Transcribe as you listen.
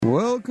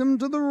Welcome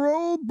to the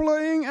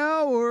role-playing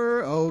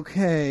hour.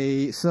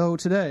 Okay, so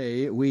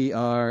today we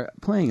are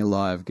playing a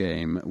live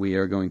game. We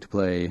are going to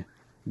play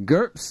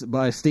GURPS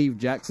by Steve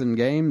Jackson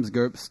Games.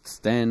 GURPS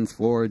stands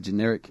for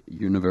Generic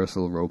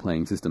Universal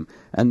Role-Playing System.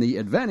 And the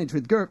advantage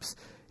with GURPS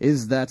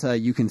is that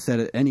you can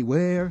set it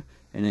anywhere,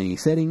 in any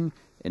setting,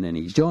 in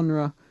any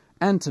genre.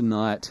 And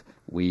tonight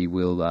we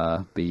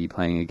will be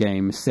playing a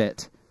game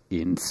set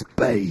in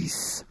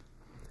space.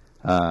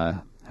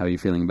 How are you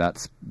feeling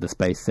about the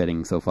space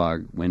setting so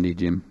far, Wendy,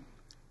 Jim?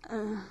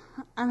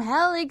 I'm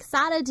hell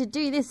excited to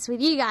do this with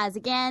you guys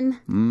again.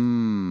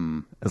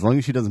 As long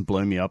as she doesn't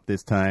blow me up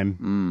this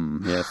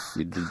time. Yes,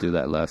 you did do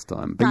that last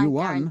time. But I you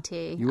won.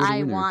 guarantee. You were the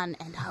I winner. won,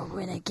 and I'll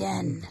win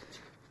again.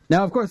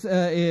 Now, of course,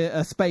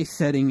 a space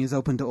setting is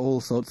open to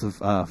all sorts of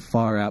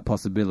far-out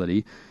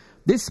possibility.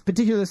 This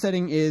particular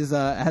setting is...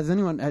 has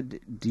anyone...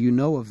 do you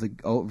know of the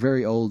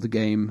very old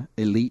game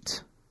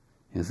Elite?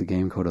 There's a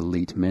game called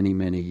Elite many,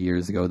 many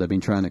years ago. They've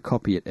been trying to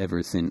copy it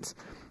ever since.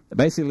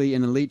 Basically,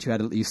 in Elite,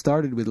 you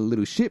started with a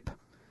little ship,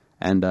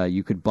 and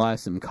you could buy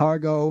some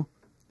cargo,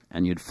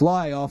 and you'd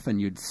fly off, and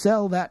you'd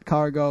sell that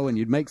cargo, and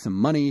you'd make some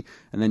money,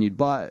 and then you'd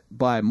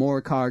buy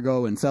more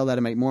cargo and sell that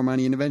and make more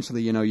money, and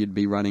eventually, you'd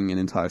be running an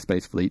entire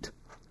space fleet.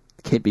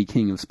 Be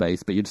king of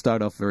space, but you'd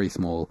start off very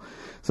small.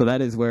 So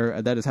that is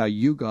how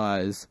you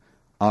guys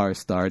are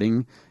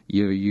starting.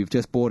 You've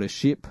just bought a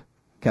ship,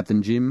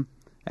 Captain Jim,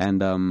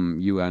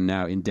 and you are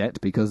now in debt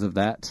because of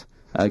that.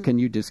 Can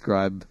you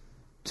describe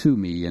to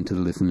me and to the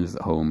listeners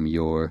at home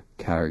your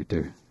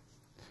character?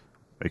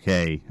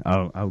 Okay,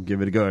 I'll give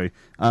it a go.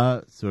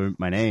 So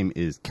my name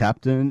is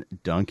Captain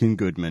Duncan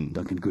Goodman.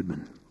 Duncan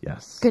Goodman.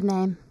 Yes. Good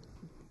name.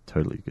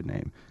 Totally good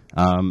name.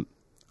 I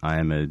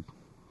am a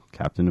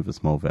captain of a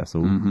small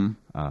vessel.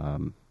 I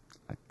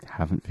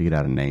haven't figured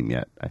out a name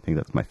yet. I think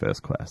that's my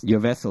first quest. Your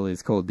vessel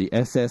is called the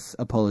SS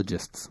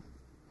Apologists.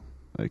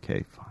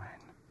 Okay, fine.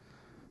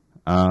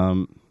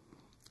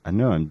 I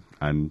know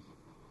I'm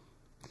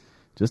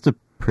just a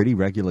pretty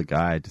regular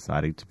guy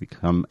deciding to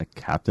become a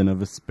captain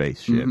of a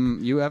spaceship.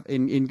 You have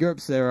in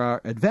GURPS there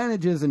are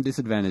advantages and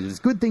disadvantages.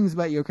 Good things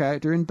about your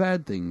character and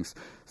bad things.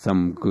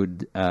 Some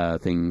good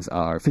things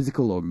are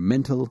physical or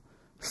mental,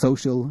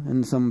 social,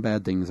 and some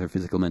bad things are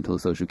physical, mental, or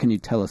social. Can you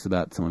tell us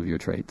about some of your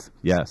traits?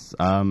 Yes.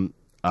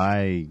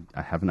 I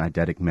have an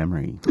eidetic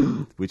memory,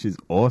 which is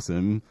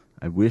awesome.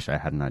 I wish I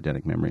had an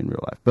eidetic memory in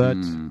real life, but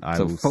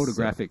so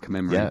photographic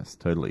memory. Yes,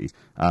 totally.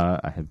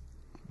 I have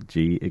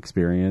G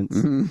experience.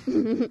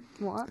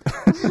 What?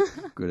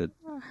 Good at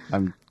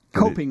I'm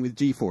coping with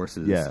G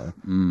forces. Yeah.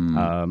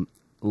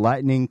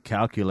 Lightning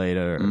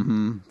calculator.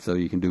 So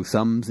you can do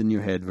sums in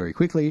your head very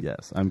quickly.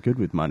 Yes, I'm good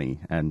with money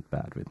and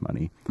bad with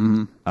money.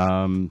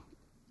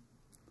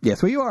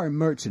 Yes, well, you are a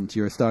merchant.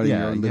 You're starting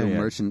your own little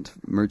yeah.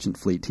 merchant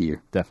fleet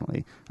here.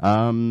 Definitely.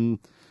 I'm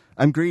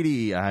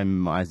greedy. I'm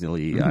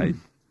miserly. I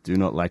do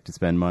not like to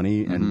spend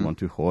money and want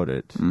to hoard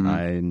it.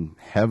 I'm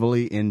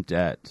heavily in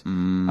debt.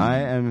 I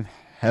am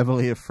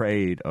heavily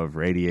afraid of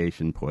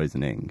radiation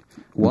poisoning.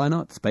 Why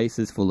not? Space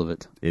is full of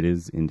it. It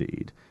is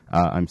indeed.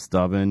 I'm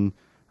stubborn.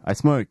 I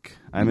smoke.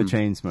 I'm a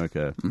chain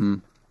smoker.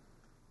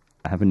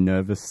 I have a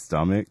nervous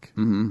stomach.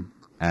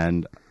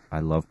 And I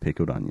love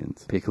pickled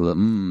onions.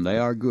 They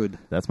are good.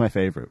 That's my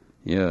favorite.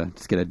 Yeah,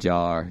 just get a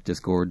jar,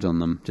 just gorge on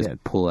them,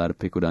 just pull out a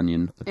pickled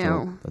onion.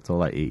 That's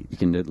all I eat. You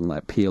can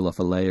peel off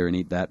a layer and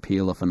eat that,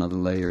 peel off another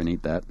layer and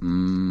eat that.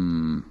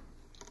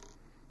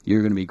 You're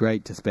going to be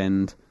great to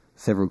spend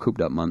several cooped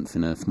up months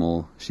in a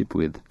small ship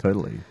with.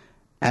 Totally.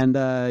 And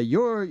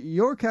you're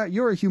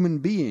a human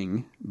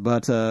being,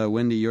 but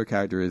Wendy, your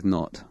character is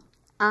not.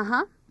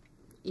 Uh-huh.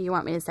 You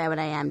want me to say what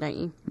I am, don't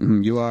you?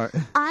 You are...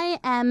 I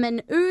am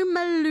an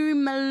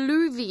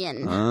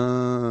Umalumaluvian.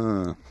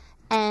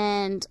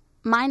 And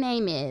my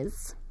name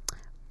is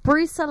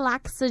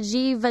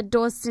Brusalaksajiva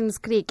Dawson's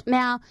Creek.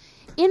 Now,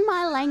 in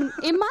my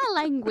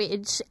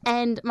language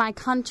and my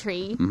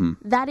country,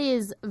 that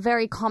is a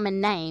very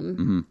common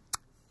name.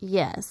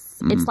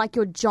 Yes. It's like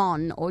your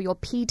John or your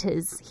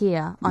Peters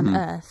here on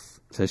Earth.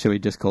 So shall we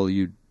just call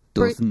you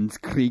Dawson's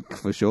Creek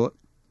for short?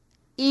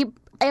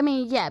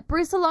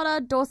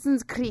 Brucelotta,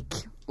 Dawson's Creek,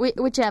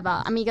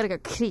 whichever. I mean, you gotta go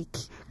creek.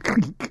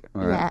 Creek.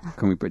 All right. Yeah.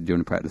 Do you want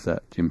to practice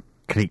that, Jim?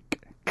 Creek.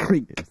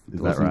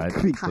 Is that right?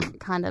 Creek.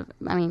 Kind of.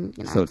 I mean,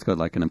 So it's got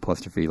like an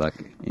apostrophe, like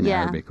in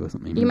Arabic or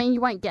something. You mean you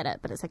won't get it,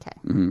 but it's okay.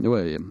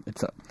 Well, yeah,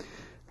 it's up.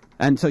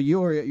 And so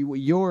you're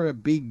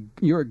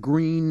a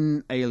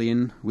green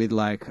alien with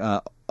like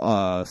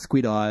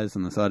squid eyes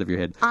on the side of your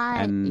head,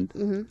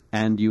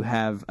 and you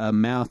have a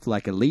mouth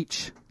like a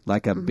leech,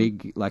 like a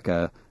big like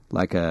a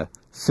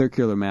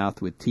circular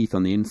mouth with teeth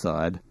on the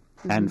inside,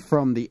 and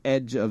from the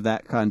edge of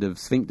that kind of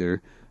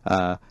sphincter,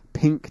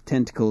 pink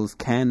tentacles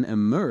can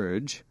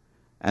emerge,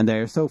 and they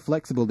are so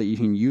flexible that you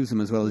can use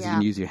them as well as you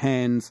can use your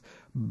hands,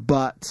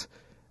 but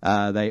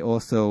they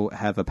also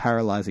have a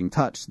paralyzing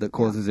touch that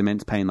causes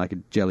immense pain, like a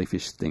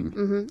jellyfish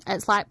sting.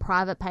 It's like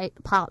private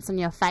parts on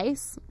your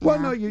face. Well,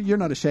 no, you're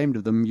not ashamed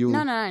of them.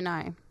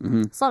 No.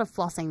 It's a lot of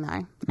flossing,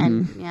 though.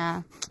 And,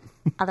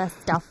 other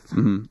stuff.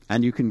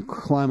 And you can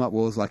climb up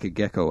walls like a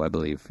gecko, I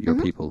believe,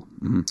 your people.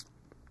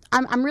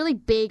 I'm really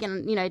big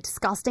and,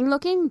 disgusting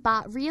looking,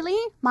 but really,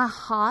 my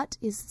heart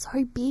is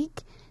so big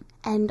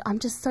and I'm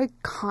just so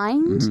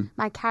kind.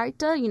 My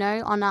character,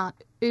 on a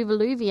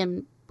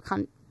Uvaluvian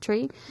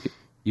country.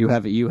 You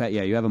have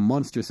a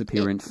monstrous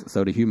appearance,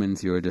 so to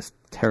humans you're just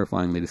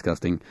terrifyingly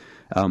disgusting,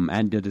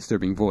 and a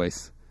disturbing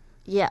voice.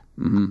 Yeah.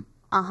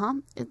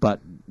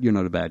 But you're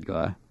not a bad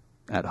guy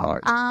at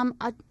heart. I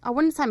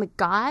wouldn't say I'm a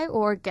guy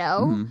or a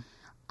girl.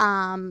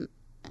 An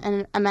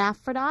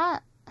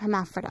hermaphrodite.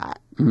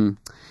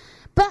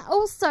 But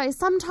also,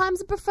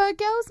 sometimes I prefer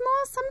girls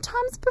more,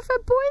 sometimes I prefer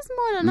boys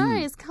more. I don't know.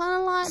 It's kind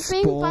of like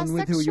being Spawn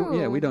with who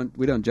bisexual.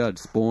 we don't judge.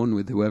 Spawn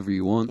with whoever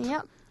you want.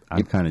 Yep.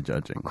 I'm kind of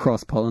judging.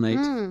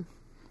 Cross-pollinate.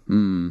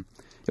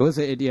 It was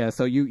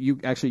so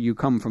you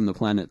come from the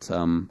planet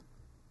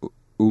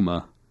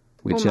Uma,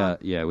 which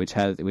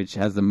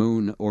has the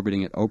moon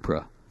orbiting at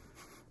Oprah.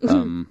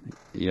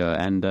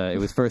 It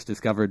was first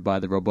discovered by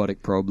the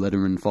robotic probe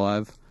Lederman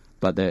 5,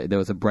 but there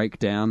was a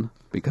breakdown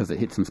because it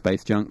hit some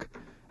space junk,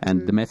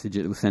 and the message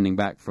it was sending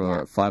back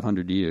for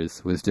 500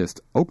 years was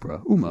just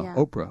Oprah, Uma,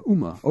 Oprah,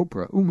 Uma,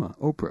 Oprah, Uma,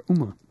 Oprah,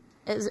 Uma.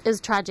 It was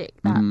tragic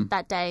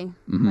that day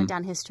went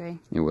down history.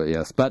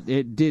 Yes, but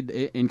it did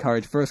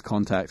encourage first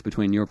contact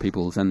between your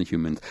peoples and the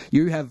humans.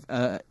 You have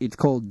it's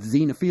called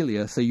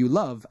xenophilia, so you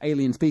love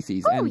alien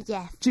species. Oh, and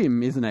yes.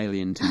 Jim is an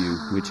alien to you,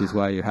 which is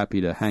why you're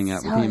happy to hang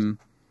out with him.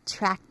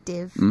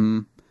 Attractive.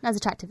 Not as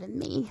attractive as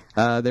me.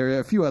 There are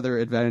a few other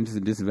advantages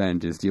and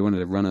disadvantages. Do you want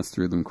to run us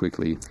through them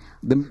quickly?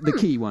 The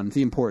key ones,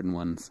 the important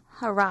ones.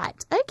 All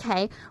right.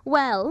 Okay.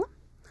 Well,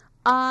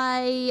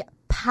 I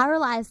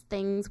paralyze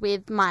things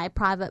with my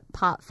private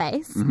part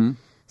face.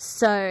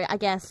 So I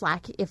guess,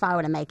 if I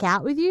were to make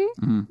out with you,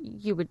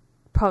 you would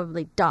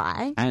probably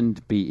die.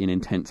 And be in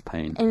intense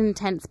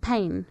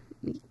pain.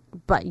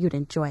 But you'd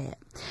enjoy it.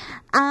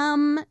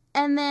 And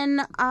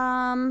then,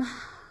 I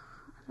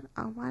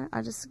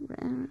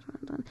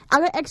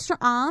got extra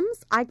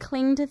arms. I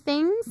cling to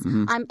things.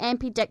 I'm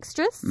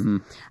ambidextrous.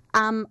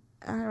 I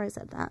already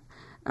said that.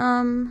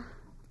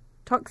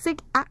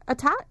 Toxic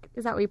attack?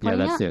 Is that what you're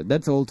pointing at? Yeah, that's it.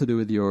 That's all to do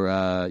with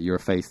your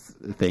face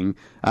thing.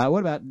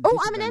 What about... Oh,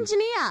 I'm an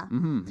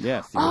engineer.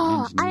 Yes, you're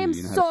an engineer. I am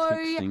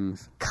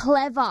so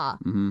clever.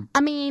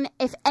 I mean,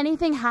 if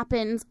anything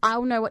happens,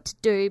 I'll know what to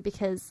do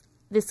because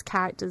this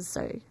character's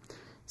so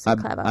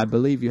clever. I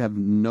believe you have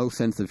no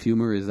sense of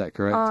humor. Is that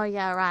correct? Oh,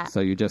 yeah, right.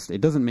 So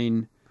it doesn't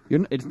mean you're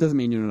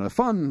not a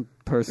fun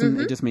person.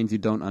 It just means you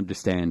don't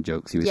understand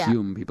jokes. You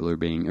assume people are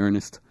being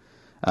earnest.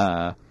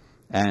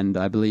 And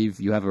I believe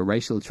you have a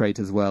racial trait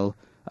as well,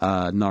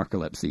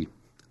 narcolepsy.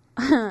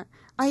 That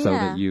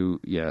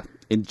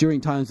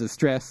during times of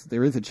stress,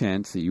 there is a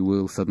chance that you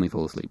will suddenly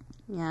fall asleep.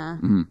 Yeah.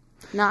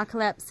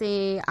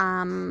 Narcolepsy.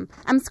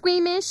 I'm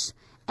squeamish,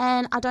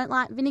 and I don't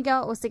like vinegar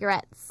or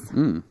cigarettes.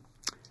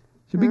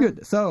 Should be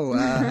good. So,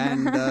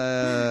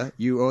 and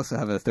you also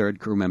have a third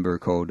crew member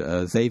called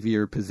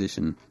Xavier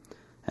Position,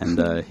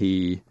 and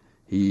he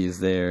is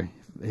there.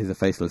 He's a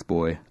faceless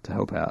boy to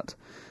help out.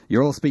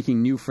 You're all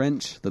speaking New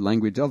French, the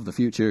language of the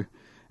future,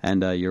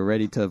 and you're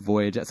ready to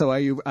voyage. So, are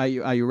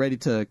you ready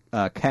to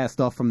cast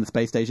off from the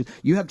space station?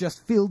 You have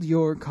just filled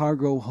your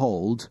cargo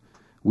hold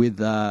with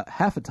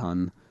half a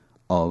ton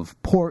of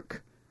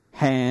pork,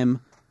 ham,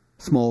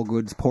 small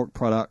goods, pork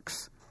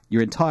products.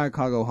 Your entire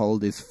cargo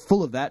hold is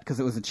full of that because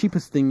it was the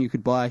cheapest thing you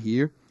could buy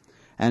here.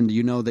 And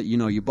you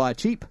buy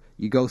cheap,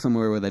 you go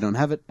somewhere where they don't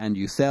have it, and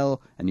you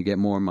sell, and you get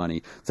more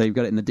money. So you've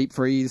got it in the deep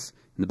freeze,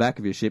 in the back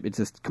of your ship. It's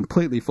just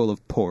completely full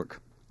of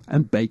pork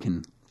and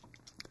bacon.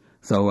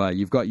 So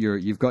you've got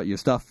your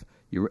stuff.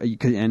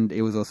 And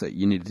it was also,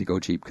 you needed to go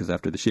cheap because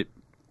after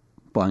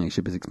buying a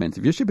ship is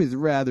expensive. Your ship is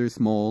rather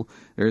small.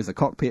 There is a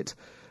cockpit.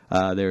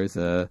 There is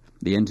the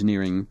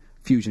engineering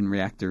fusion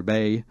reactor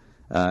bay.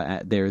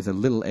 There is a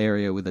little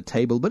area with a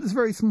table, but it's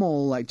very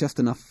small, like just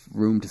enough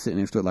room to sit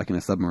next to it, like in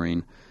a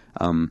submarine.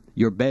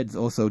 Your beds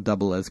also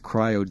double as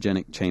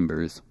cryogenic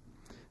chambers.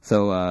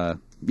 So,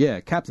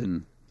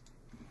 Captain,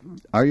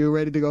 are you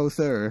ready to go,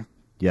 sir?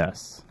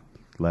 Yes.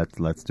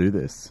 Let's do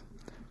this.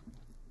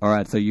 All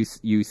right, so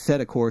you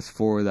set a course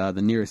for the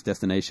nearest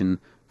destination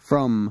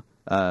from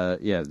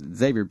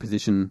Xavier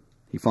Position.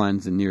 He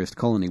finds the nearest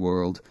colony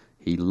world.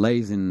 He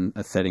lays in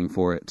a setting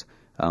for it.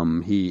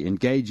 He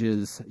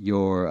engages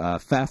your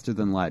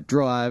faster-than-light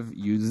drive.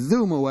 You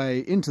zoom away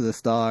into the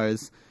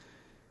stars.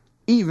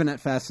 Even at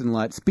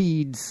faster-than-light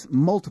speeds,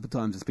 multiple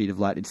times the speed of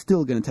light, it's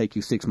still going to take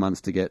you 6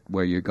 months to get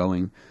where you're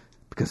going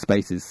because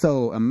space is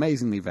so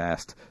amazingly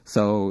vast.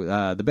 So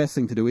the best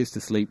thing to do is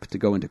to sleep, to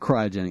go into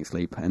cryogenic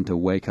sleep, and to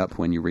wake up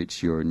when you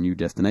reach your new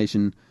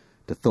destination,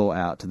 to thaw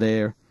out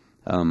there.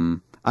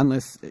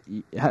 Unless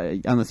you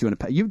want to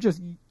pay. You've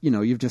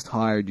just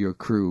hired your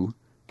crew,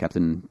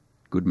 Captain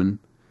Goodman.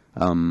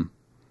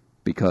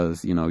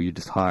 Because, you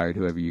just hired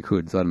whoever you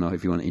could. So I don't know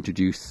if you want to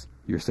introduce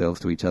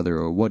yourselves to each other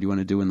or what do you want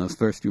to do in those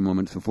first few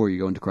moments before you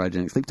go into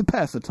cryogenic sleep to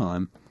pass the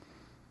time.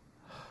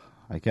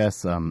 I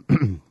guess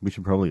we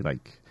should probably,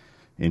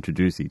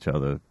 introduce each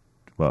other.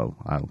 well,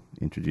 I'll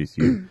introduce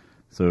you.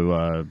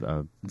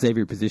 So,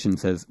 Xavier Position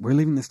says, "We're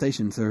leaving the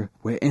station, sir.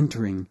 We're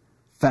entering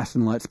fast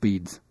and light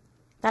speeds."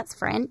 That's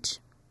French.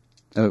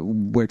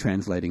 We're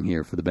translating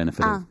here for the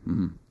benefit of...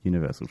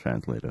 Universal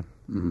Translator.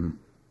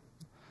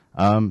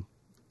 Mm-hmm.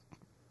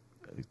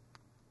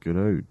 Good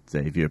old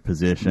Xavier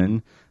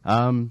Position.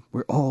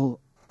 We're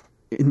all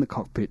in the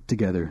cockpit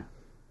together.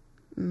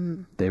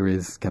 There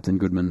is Captain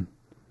Goodman,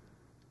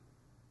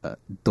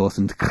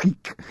 Dawson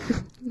Creek,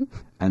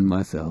 and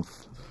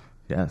myself.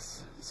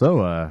 Yes.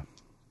 So,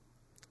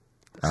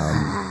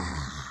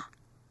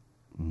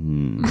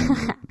 I'm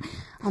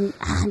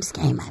just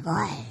getting my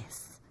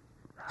voice.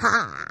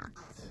 Ha!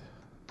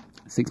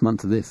 6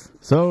 months of this.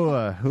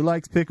 So, who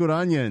likes pickled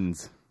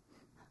onions?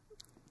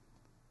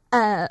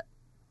 I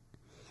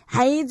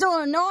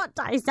do not.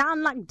 I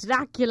sound like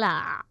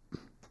Dracula.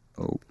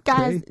 Okay.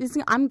 Guys,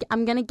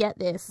 I'm gonna get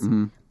this,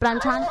 but I'm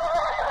trying.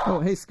 Oh,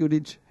 hey,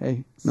 Scootage.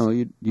 Hey. No,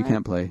 you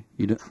can't play.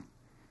 You don't.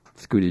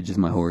 Scootage is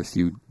my horse.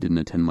 You didn't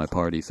attend my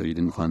party, so you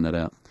didn't find that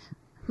out.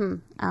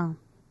 Oh.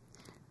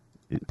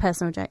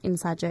 Personal joke,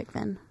 inside joke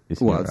then. Is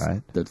he all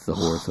right? That's the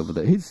horse over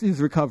there.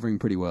 He's recovering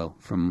pretty well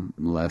from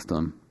last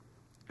time.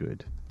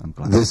 Good. I'm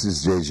glad. This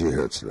is J.G.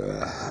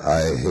 Hertzler.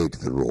 I hate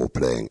the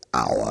role-playing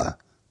hour.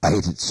 I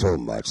hate it so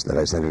much that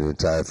I sent an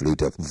entire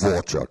fleet of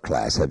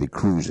Vulture-class heavy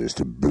cruisers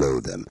to blow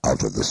them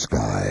out of the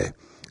sky.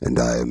 And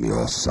I am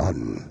your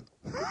son.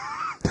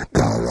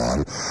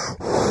 Gowron.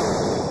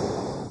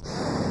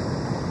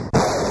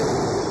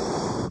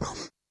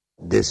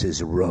 This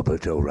is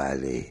Robert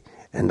O'Reilly,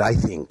 and I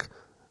think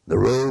the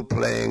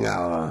role-playing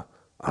hour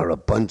are a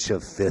bunch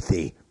of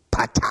filthy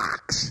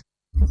pataks.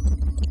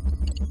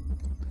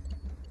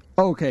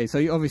 Okay, so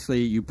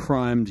you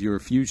primed your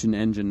fusion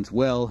engines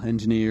well,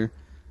 engineer,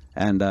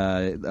 and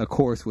a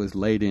course was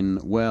laid in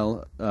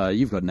well.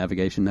 You've got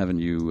navigation, haven't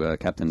you,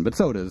 Captain? But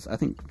so does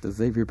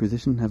Xavier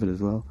Position have it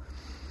as well?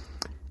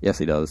 Yes,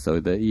 he does.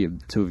 So the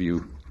two of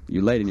you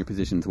laid in your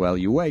positions well.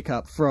 You wake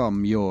up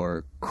from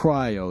your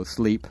cryo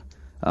sleep.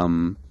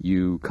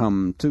 You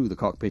come to the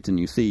cockpit and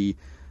you see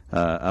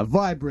a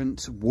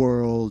vibrant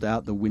world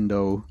out the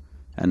window.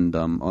 And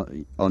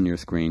on your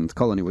screens,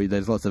 colony,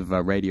 there's lots of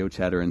radio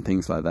chatter and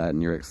things like that,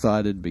 and you're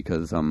excited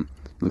because it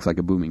looks like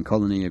a booming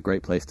colony, a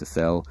great place to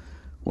sell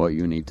what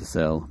you need to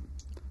sell.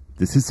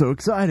 This is so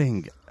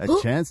exciting! A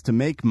chance to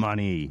make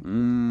money.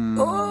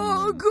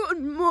 Oh,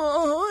 good morning.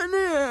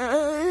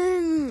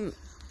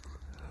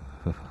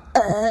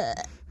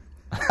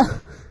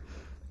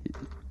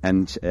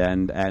 And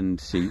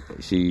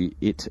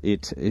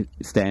it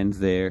stands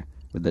there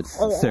with its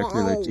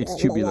circular, its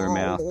tubular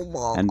mouth,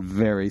 and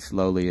very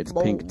slowly its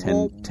pink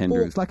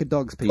tendrils, like a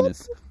dog's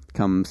penis,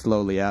 come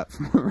slowly out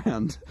from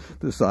around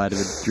the side of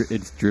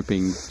its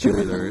dripping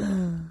tubular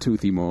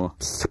toothy maw,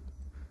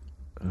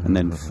 and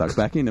then suck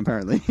back in,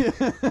 apparently.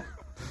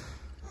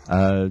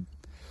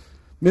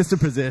 Mr.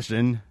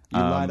 Position. You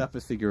light up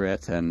a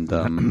cigarette and...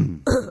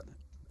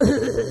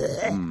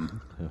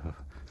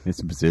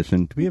 Mr.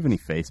 Position, do we have any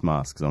face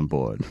masks on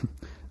board?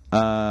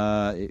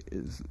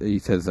 He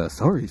says,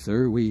 sorry,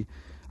 sir, we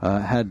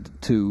had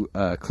to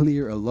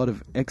clear a lot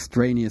of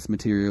extraneous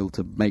material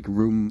to make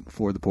room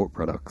for the port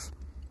products.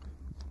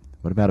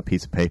 What about a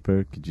piece of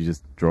paper? Could you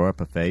just draw up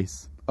a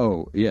face?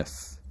 Oh,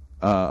 yes.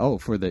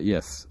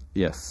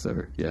 Yes,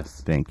 sir,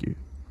 yes. Thank you.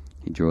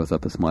 He draws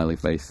up a smiley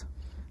face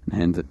and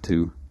hands it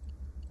to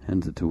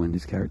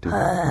Wendy's character.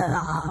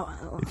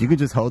 If you could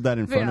just hold that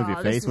in front of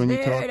your face when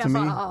you talk to me.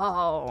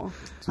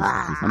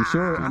 I'm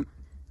sure...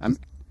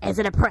 Is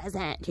it a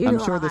present?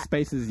 I'm sure the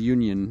Spaces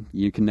Union,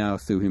 you can now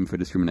sue him for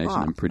discrimination,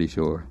 I'm pretty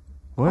sure.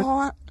 What?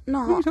 Oh,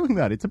 no. What are you talking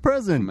about? It's a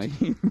present.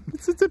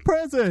 It's a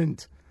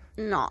present.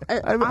 No,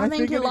 I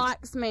think he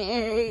likes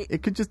me.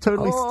 It could just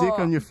totally stick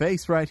on your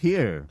face right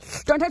here.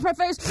 Don't touch my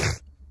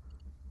face.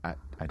 I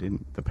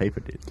didn't. The paper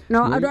did.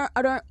 No, I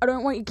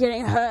don't want you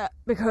getting hurt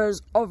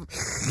because of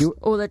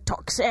all the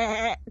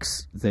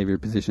toxics. Xavier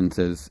Position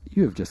says,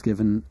 you have just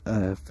given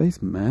a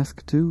face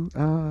mask to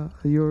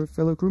your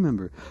fellow crew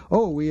member.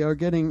 Oh, we are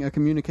getting a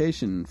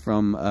communication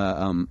from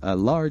a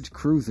large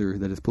cruiser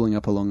that is pulling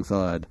up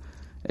alongside.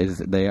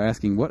 They are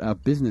asking what our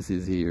business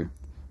is here.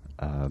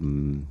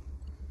 Shall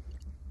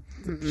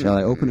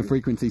I open a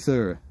frequency,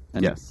 sir?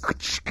 And yes.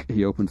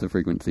 He opens a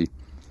frequency.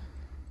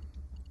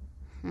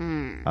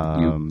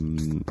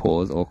 You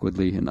pause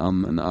awkwardly and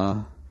and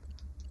ah.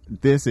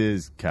 This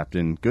is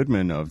Captain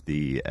Goodman of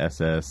the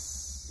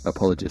SS...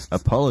 Apologists.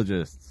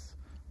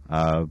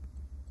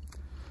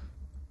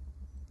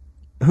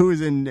 Who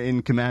is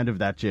in command of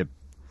that ship?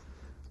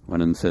 One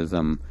of them says,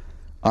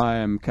 I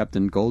am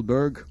Captain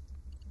Goldberg.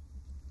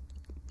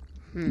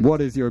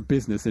 What is your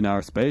business in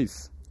our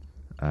space?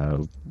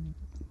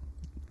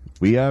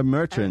 We are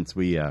merchants.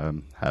 We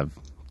have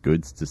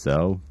goods to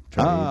sell.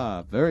 Trade.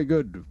 Ah, very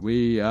good.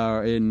 We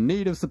are in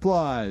need of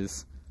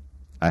supplies.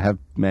 I have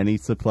many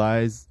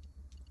supplies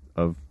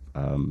of...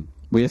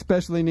 We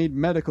especially need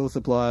medical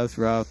supplies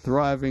for our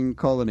thriving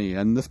colony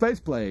and the space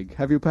plague.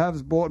 Have you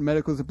perhaps brought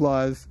medical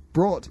supplies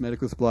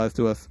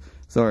to us?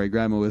 Sorry,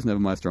 grammar was never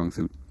my strong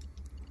suit.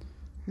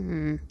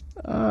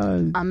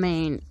 I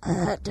mean,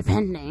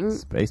 depending.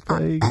 Space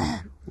plague?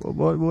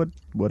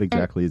 What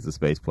exactly is the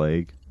space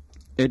plague?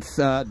 It's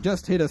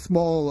just hit a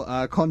small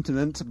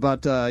continent,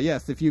 but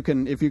yes, if you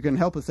can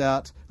help us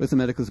out with some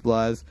medical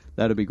supplies,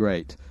 that'd be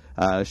great.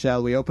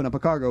 Shall we open up a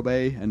cargo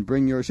bay and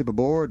bring your ship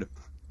aboard? I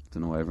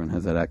don't know why everyone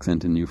has that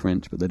accent in New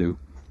French, but they do.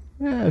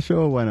 Yeah,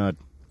 sure, why not?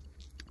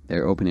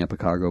 They're opening up a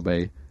cargo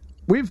bay.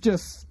 We've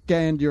just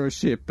scanned your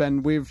ship,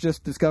 and we've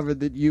just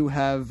discovered that you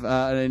have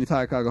an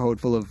entire cargo hold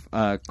full of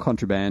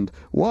contraband.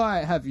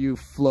 Why have you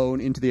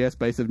flown into the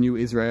airspace of New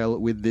Israel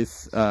with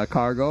this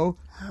cargo?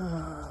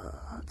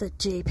 The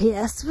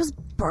GPS was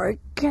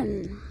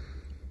broken.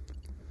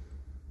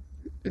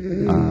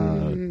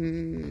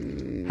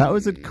 How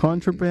is it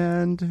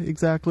contraband,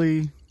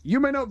 exactly? You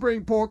may not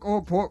bring pork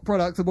or pork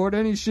products aboard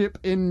any ship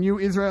in New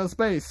Israel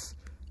space.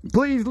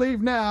 Please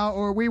leave now,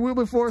 or we will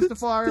be forced to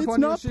fire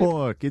upon your ship. It's not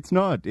pork. It's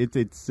not.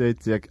 It's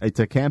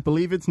I can't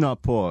believe it's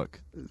not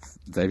pork.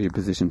 Xavier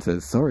Position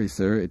says, "Sorry,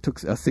 sir. It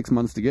took us 6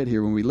 months to get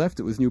here. When we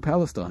left, it was New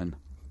Palestine.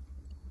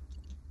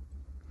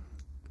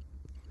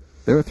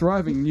 There are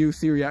thriving new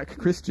Syriac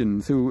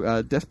Christians who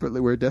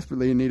were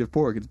desperately in need of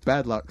pork. It's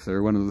bad luck,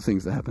 sir. One of the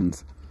things that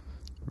happens."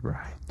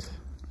 Right.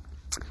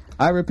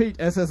 I repeat,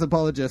 SS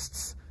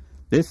apologists.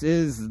 This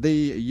is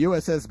the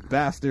USS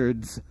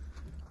Bastards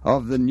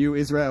of the New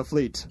Israel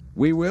Fleet.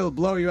 We will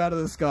blow you out of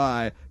the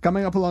sky.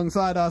 Coming up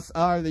alongside us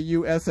are the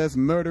USS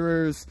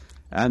Murderers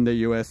and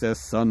the USS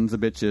Sons of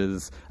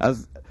Bitches.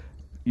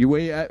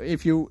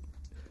 If you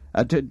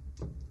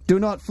do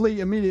not flee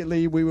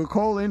immediately, we will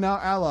call in our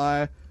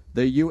ally.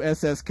 The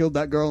USS killed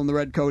that girl in the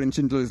red coat in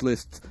Schindler's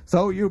List.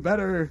 So you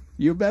better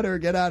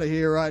get out of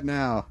here right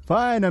now.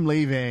 Fine, I'm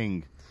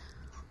leaving.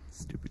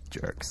 Stupid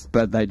jerks.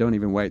 But they don't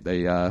even wait.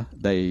 They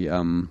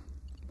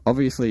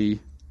obviously.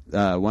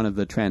 One of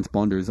the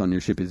transponders on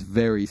your ship is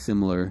very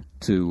similar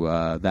to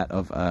that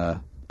of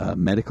a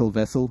medical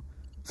vessel,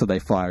 so they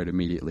fired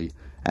immediately.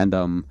 And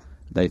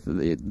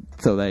even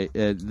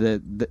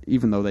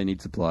though they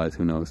need supplies,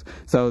 who knows?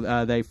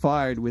 So they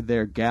fired with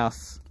their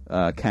gas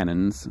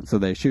cannons, so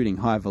they're shooting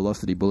high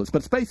velocity bullets.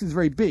 But space is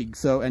very big,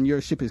 and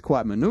your ship is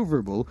quite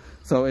maneuverable.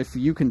 So if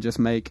you can just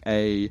make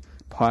a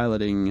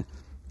piloting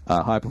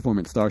high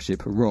performance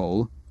starship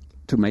roll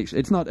to make sure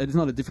it's not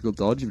a difficult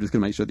dodge. You're just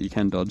going to make sure that you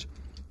can dodge.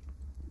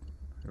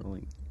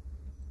 Rolling.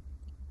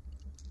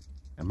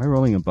 Am I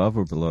rolling above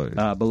or below?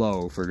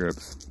 Below for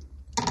GURPS.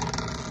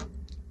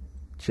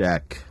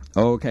 Check.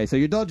 Okay, so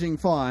you're dodging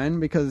fine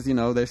because,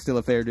 they're still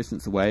a fair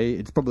distance away.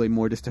 It's probably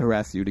more just to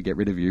harass you, to get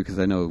rid of you, because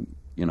I know,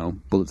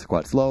 bullets are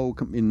quite slow.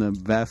 In the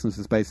vastness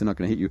of space, they're not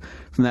going to hit you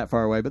from that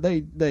far away, but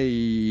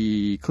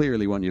they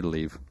clearly want you to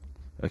leave.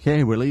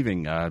 Okay, we're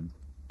leaving.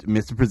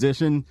 Mr.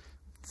 Position,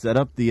 set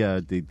up the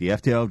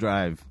FTL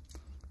drive.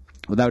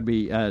 Well, that would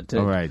be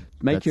to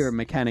make your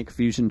mechanic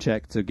fusion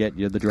check to get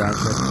you the drive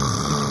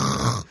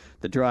ready.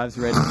 The drive's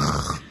ready.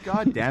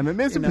 God damn it,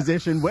 Mr.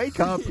 Position, wake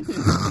up!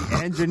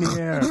 The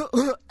engineer.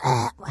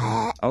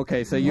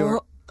 Okay, so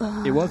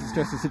it was a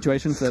stressful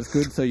situation, so that's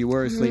good. So you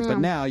were asleep, but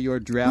now you're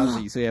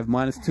drowsy, so you have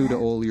 -2 to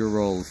all your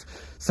rolls.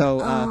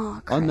 So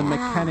on the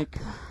mechanic,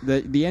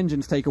 the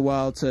engines take a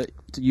while to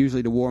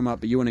usually to warm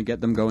up, but you want to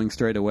get them going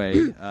straight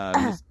away,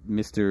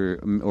 Mr.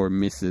 or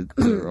Mrs.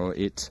 or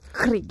it,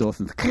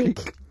 Dawson's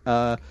Creek.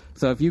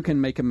 So if you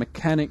can make a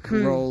mechanic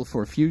roll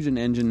for fusion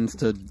engines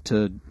to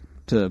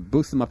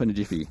boost them up in a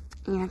jiffy.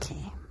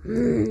 Okay.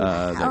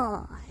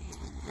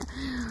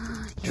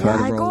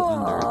 Try to roll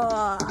under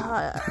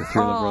the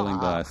thrill of rolling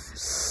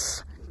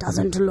dice.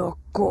 Doesn't look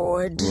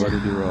good. What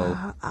did you roll?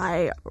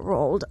 I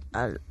rolled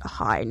a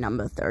high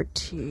number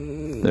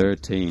 13.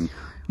 13.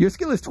 Your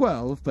skill is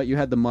 12, but you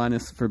had the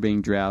minus for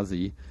being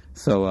drowsy.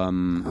 So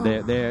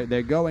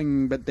they're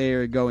going, but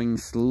they're going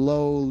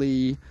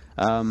slowly.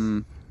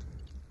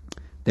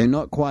 They're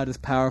not quite as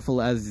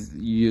powerful as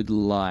you'd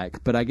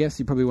like, but I guess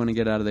you probably want to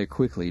get out of there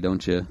quickly,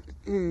 don't you?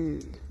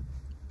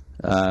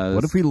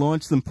 What if we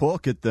launch some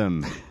pork at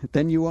them?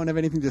 Then you won't have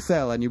anything to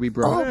sell, and you'll be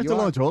broke. You don't have to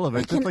launch all of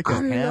it, just like a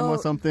ham or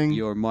something.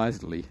 You're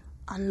miserly.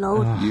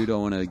 Unload. You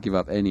don't want to give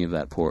up any of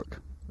that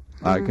pork.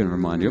 I can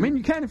remind you. I mean,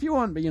 you can if you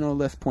want, but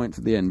less points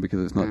at the end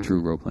because it's not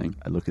true role playing.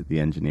 I look at the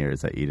engineer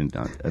as I eat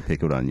a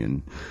pickled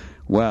onion.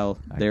 Well,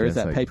 there is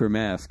that paper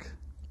mask.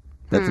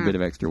 That's a bit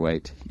of extra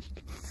weight.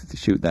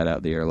 Shoot that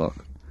out the airlock.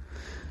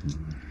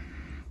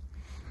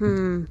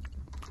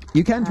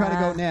 You can try to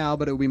go now,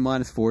 but it will be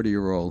 -4 to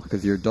your roll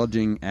because you're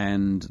dodging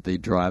and the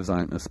drives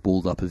aren't as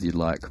spooled up as you'd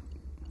like.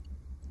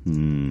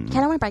 Can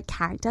I want by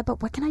character,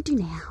 but what can I do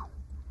now?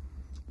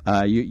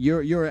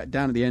 You're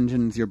down at the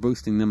engines. You're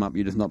boosting them up.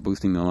 You're just not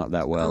boosting them up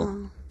that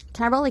well.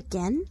 Can I roll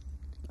again?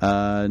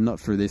 Not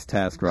for this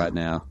task right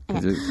now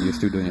because you're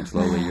still doing it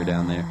slowly. You're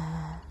down there.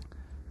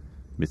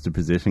 Mr.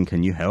 Position,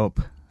 can you help?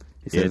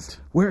 He says,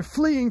 "We're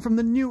fleeing from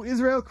the New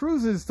Israel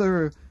cruises,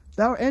 sir.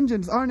 Our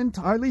engines aren't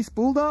entirely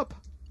spooled up."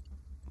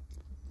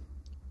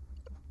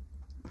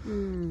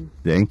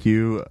 Thank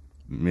you,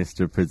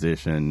 Mr.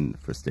 Position,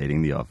 for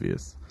stating the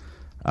obvious.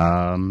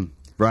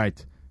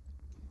 Right.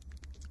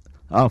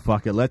 Oh,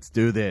 fuck it. Let's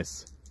do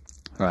this.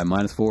 All right,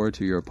 -4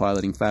 to your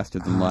piloting faster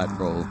than light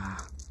roll.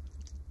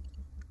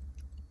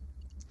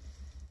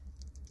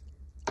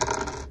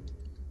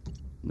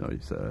 No,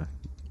 sir.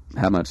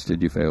 How much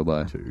did you fail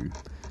by? 2.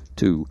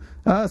 2.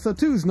 So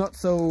 2's not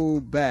so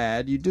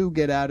bad. You do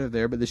get out of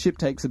there, but the ship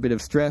takes a bit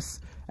of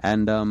stress,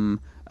 and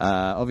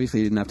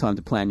obviously you didn't have time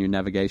to plan your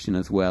navigation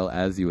as well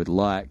as you would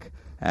like,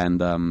 and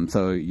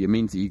so it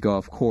means that you go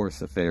off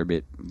course a fair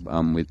bit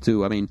with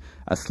 2. I mean,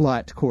 a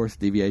slight course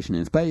deviation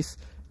in space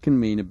can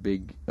mean a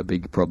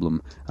big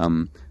problem.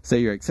 So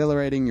you're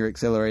accelerating, you're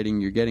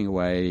getting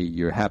away,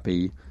 you're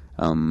happy,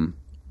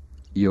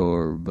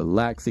 you're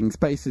relaxing.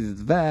 Space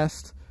is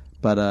vast,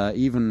 but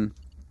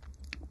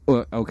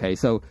okay,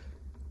 so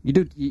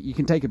you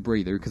can take a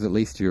breather because at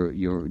least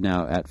you're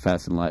now at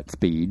fast and light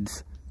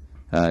speeds.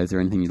 Is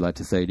there anything you'd like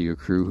to say to your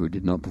crew who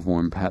did not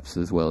perform perhaps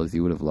as well as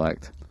you would have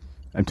liked?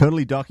 I'm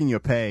totally docking your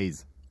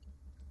pays.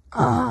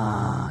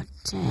 Oh,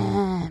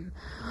 damn.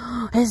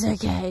 It's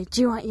okay.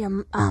 Do you want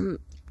your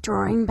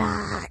drawing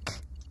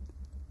back?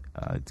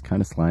 It's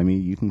kind of slimy.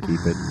 You can keep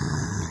it.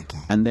 Okay.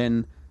 And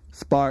then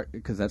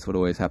because that's what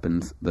always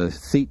happens, the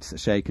seats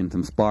shake and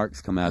some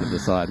sparks come out of the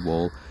side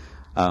wall.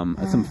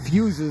 Some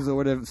fuses or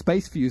whatever,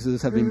 space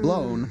fuses have been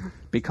blown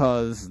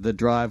because the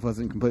drive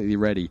wasn't completely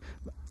ready.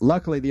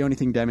 Luckily, the only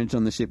thing damaged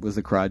on the ship was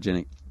the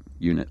cryogenic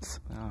units.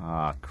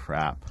 Ah,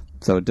 crap.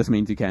 So it just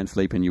means you can't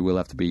sleep and you will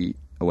have to be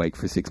awake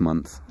for 6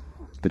 months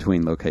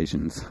between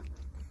locations.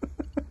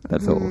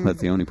 That's all. That's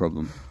the only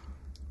problem.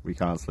 We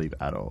can't sleep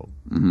at all.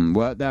 Mm-hmm.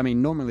 Well, I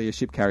mean, normally a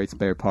ship carries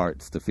spare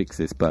parts to fix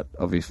this, but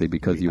obviously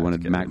because you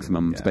wanted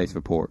maximum space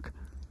for pork.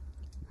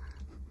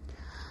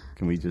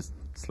 Can we just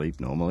sleep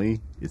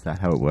normally? Is that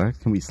how it works?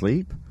 Can we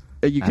sleep?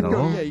 You can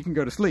go. Yeah, you can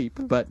go to sleep,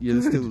 but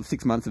there's still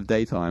 6 months of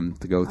daytime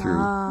to go through.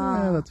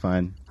 Yeah, that's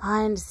fine.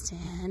 I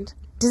understand.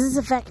 Does this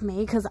affect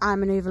me because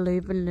I'm an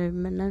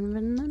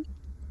Uvaluban?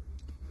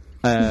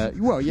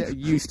 Well, yeah,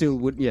 you still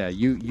would. Yeah,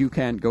 you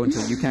can't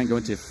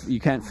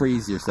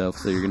freeze yourself,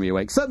 so you're going to be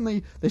awake.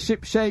 Suddenly, the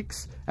ship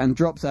shakes and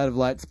drops out of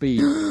light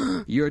speed.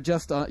 You're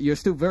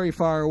still very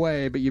far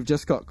away, but you've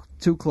just got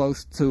too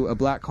close to a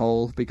black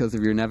hole because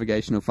of your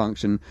navigational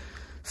function.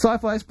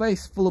 Sci-fi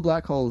space full of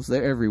black holes;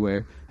 they're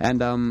everywhere,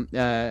 and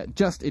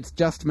it's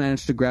just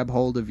managed to grab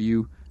hold of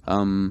you.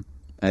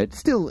 It's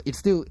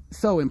still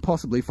so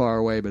impossibly far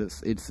away, but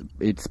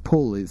its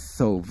pull is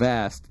so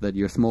vast that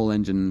your small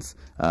engines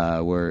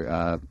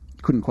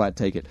couldn't quite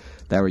take it.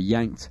 They were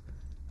yanked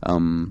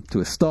to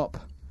a stop,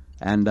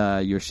 and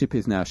your ship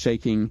is now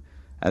shaking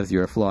as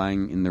you're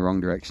flying in the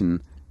wrong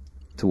direction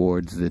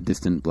towards the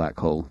distant black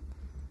hole.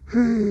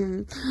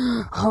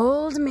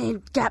 Hold me,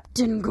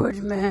 Captain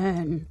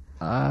Goodman.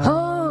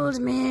 Hold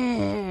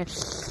me.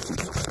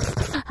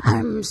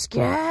 I'm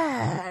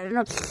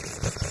scared.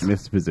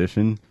 Missed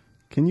position.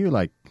 Can you,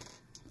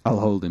 I'll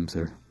hold him,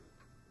 sir.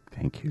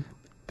 Thank you.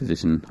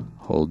 Position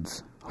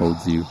holds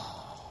you.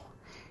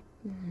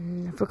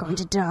 If we're going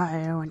to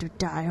die, I want to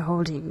die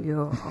holding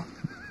you.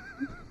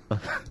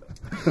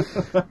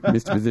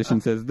 Mr. Position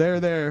says,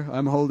 there,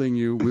 I'm holding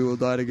you. We will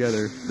die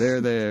together.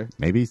 There.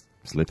 Maybe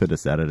slip it a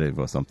sedative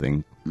or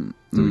something.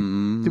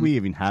 Do we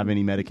even have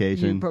any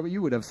medication?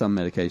 You would have some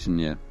medication,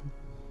 yeah.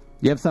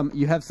 You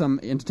have some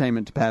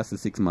entertainment to pass the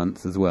 6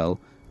 months as well.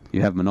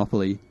 You have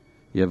Monopoly.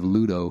 You have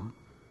Ludo.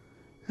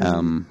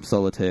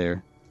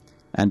 Solitaire,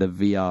 and a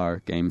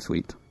VR game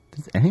suite.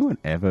 Does anyone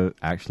ever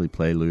actually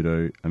play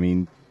Ludo? I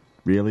mean,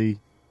 really?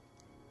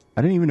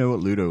 I don't even know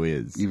what Ludo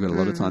is. You've got a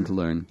lot of time to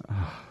learn.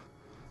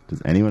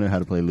 Does anyone know how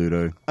to play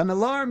Ludo? An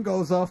alarm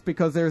goes off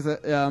because there's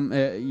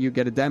you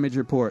get a damage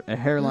report, a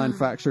hairline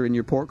fracture in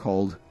your pork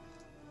hold.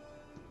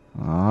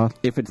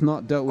 If it's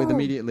not dealt with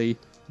immediately,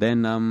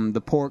 then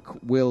the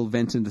pork will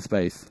vent into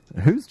space.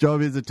 Whose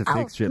job is it to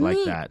fix shit like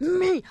that?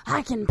 Me!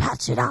 I can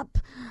patch it up.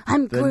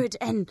 I'm good,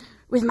 and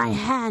with my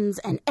hands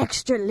and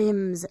extra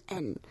limbs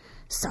and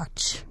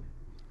such.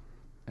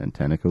 And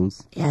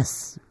tentacles?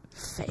 Yes,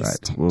 face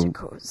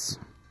tentacles.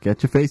 Well,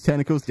 get your face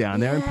tentacles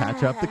down there and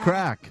patch up the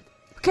crack.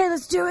 Okay,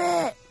 let's do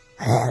it!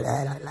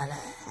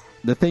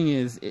 The thing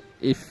is,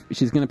 if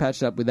she's going to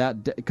patch it up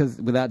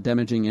without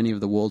damaging any of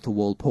the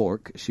wall-to-wall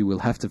pork, she will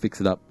have to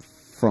fix it up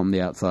from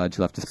the outside.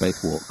 She'll have to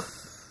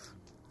spacewalk.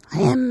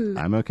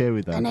 I'm okay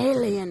with that. An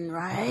alien,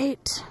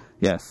 right?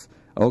 Yes.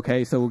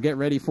 Okay, so we'll get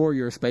ready for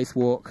your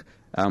spacewalk,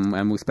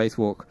 and we'll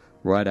spacewalk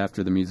right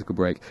after the musical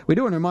break. We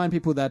do want to remind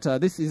people that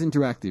this is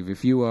interactive.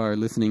 If you are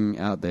listening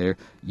out there,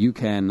 you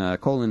can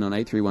call in on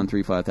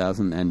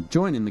 831-35000 and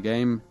join in the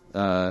game.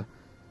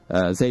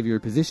 Xavier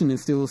Position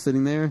is still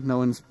sitting there. No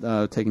one's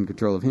taken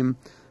control of him.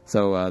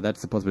 So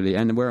that's a possibility.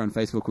 And we're on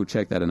Facebook. We'll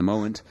check that in a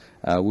moment.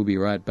 We'll be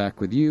right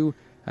back with you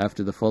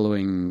after the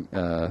following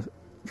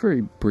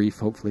very brief,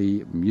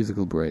 hopefully,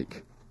 musical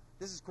break.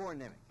 This is Core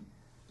Nimic.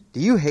 Do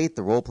you hate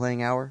the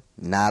role-playing hour?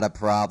 Not a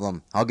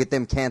problem. I'll get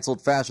them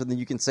canceled faster than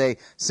you can say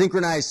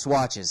synchronized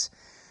swatches.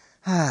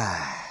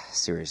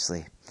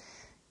 Seriously.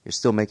 You're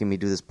still making me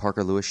do this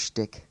Parker Lewis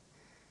shtick?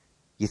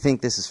 You think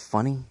this is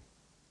funny?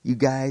 You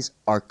guys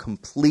are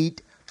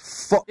complete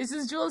This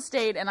is Jewel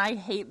Estate, and I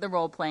hate the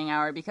role-playing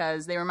hour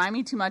because they remind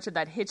me too much of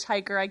that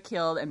hitchhiker I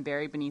killed and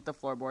buried beneath the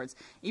floorboards.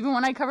 Even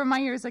when I cover my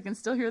ears, I can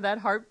still hear that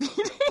heart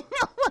beating.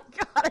 Oh my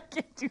god, I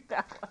can't do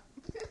that one.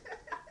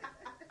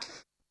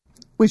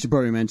 We should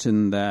probably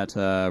mention that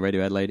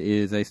Radio Adelaide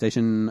is a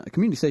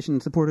community station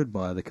supported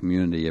by the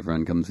community.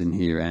 Everyone comes in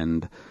here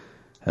and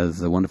has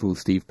the wonderful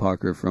Steve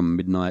Parker from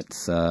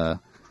Midnight's on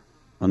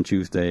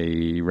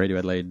Tuesday Radio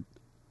Adelaide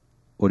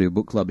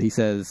Audiobook Club. He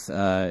says,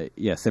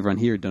 yes, everyone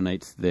here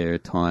donates their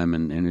time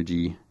and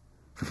energy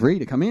for free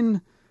to come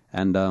in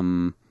and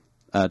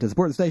to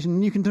support the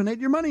station. You can donate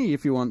your money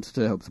if you want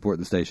to help support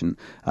the station.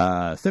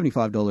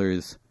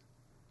 $75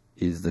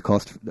 is the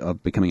cost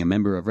of becoming a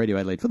member of Radio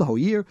Adelaide for the whole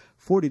year.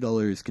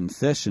 $40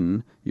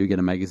 concession. You get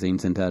a magazine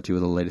sent out to you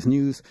with all the latest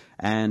news.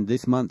 And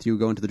this month you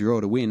go into the draw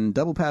to win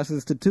double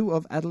passes to 2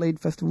 of Adelaide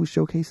Festival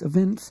Showcase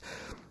events.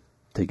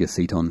 Take a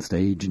seat on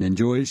stage and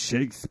enjoy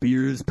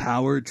Shakespeare's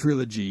Power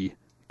Trilogy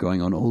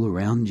going on all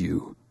around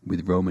you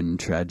with Roman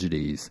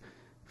tragedies.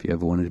 If you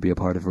ever wanted to be a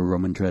part of a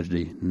Roman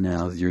tragedy,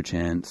 now's your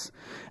chance.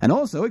 And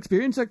also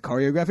experience a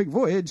choreographic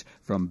voyage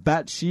from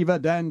Bat Shiva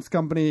Dance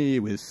Company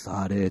with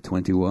Sade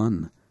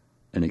 21.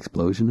 An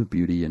explosion of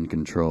beauty and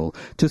control.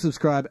 To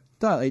subscribe,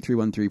 dial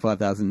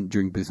 8313-5000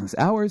 during business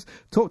hours.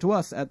 Talk to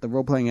us at the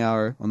Role-Playing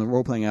Hour on the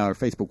Role-Playing Hour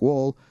Facebook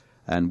wall,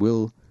 and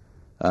we'll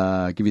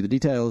give you the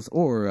details,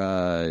 or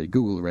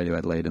Google Radio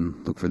Adelaide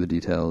and look for the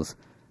details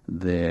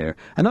there.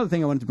 Another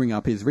thing I wanted to bring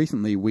up is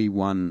recently we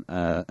won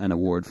an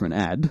award for an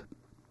ad.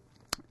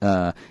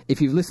 If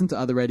you've listened to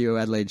other Radio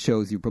Adelaide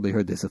shows, you've probably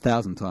heard this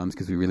 1,000 times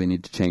because we really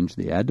need to change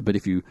the ad. But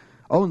if you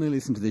only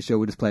listen to this show,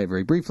 we'll just play it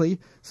very briefly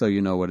so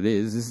you know what it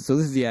is. So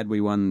this is the ad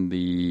we won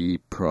the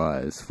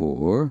prize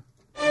for.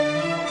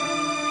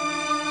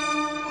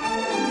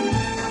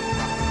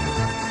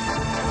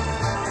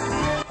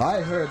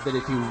 I heard that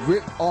if you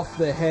rip off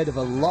the head of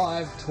a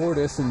live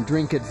tortoise and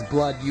drink its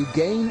blood, you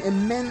gain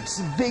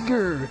immense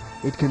vigor.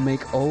 It can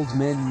make old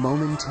men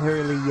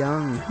momentarily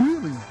young.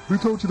 Really? Who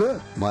told you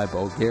that? My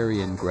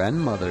Bulgarian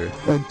grandmother.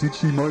 And did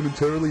she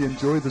momentarily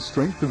enjoy the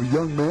strength of a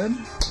young man?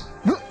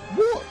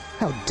 What?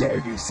 How dare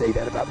you say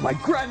that about my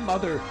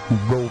grandmother?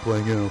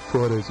 Role-Playing Hour,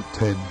 Fridays at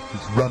 10.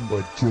 It's run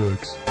by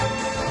jerks.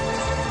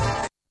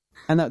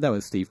 And that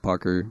was Steve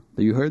Parker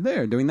that you heard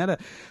there doing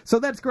that. So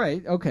that's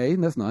great. Okay,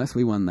 that's nice.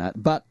 We won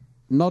that. But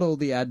not all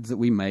the ads that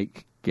we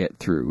make get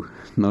through.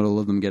 Not all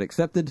of them get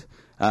accepted.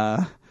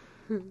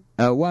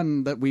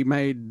 One that we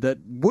made that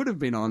would have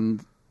been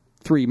on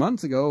 3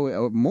 months ago,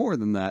 or more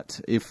than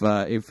that, if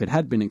it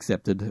had been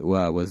accepted,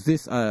 was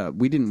this.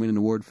 We didn't win an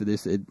award for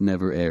this. It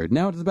never aired.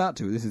 Now it's about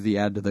to. This is the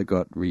ad that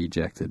got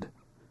rejected.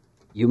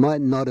 You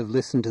might not have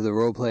listened to the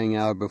Role-Playing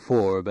Hour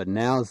before, but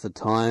now's the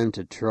time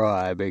to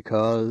try,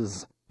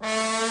 because...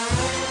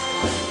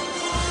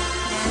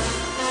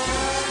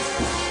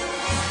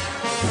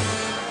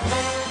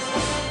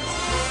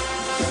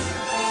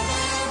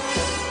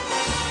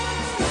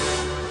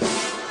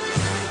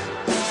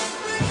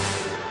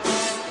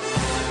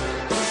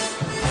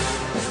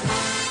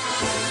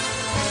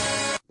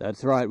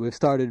 That's right, we've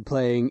started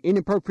playing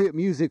inappropriate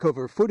music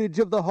over footage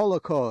of the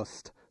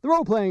Holocaust. The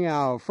Role-Playing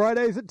Hour,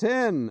 Fridays at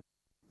 10.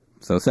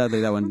 So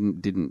sadly that one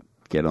didn't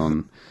get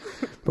on,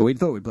 but we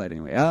thought we'd play it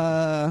anyway.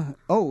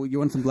 Oh, you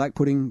want some black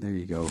pudding? There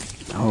you go.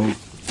 Oh,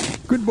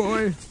 good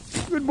boy,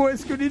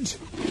 Scootage.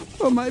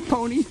 Oh, my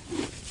pony.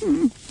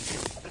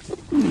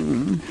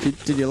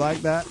 Did you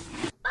like that?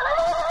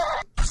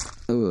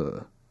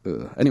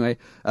 Anyway,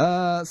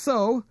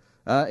 so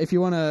if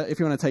you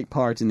wanna take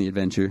part in the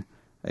adventure,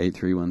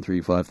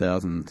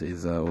 8313-5000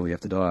 is all you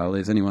have to dial.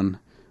 Is anyone?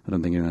 I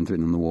don't think anyone's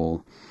written on the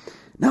wall.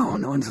 No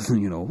one's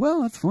listening at all.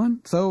 Well, that's fine.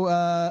 So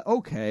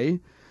okay.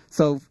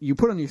 So you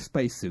put on your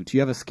spacesuit. You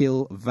have a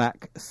skill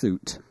vac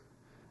suit.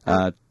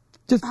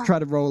 Just try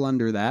to roll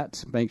under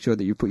that. Make sure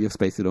that you put your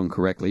spacesuit on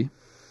correctly.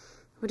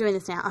 We're doing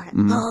this now. Okay.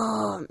 Mm-hmm.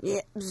 Oh,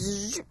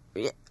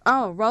 yeah.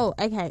 Oh, roll.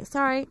 Okay,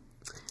 sorry.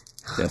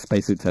 Yeah,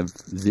 spacesuits have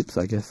zips,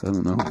 I guess. I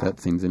don't know. That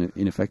seems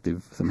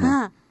ineffective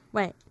somehow.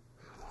 Wait.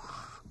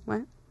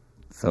 What?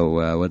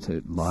 So what's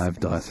it? Live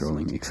dice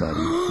rolling.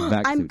 Exciting.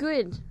 Vac I'm suit.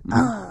 good.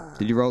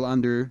 Did you roll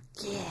under?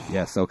 Yeah.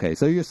 Yes, okay.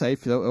 So you're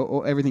safe.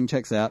 So everything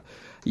checks out.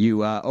 You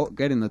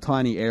get in the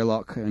tiny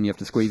airlock, and you have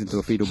to squeeze into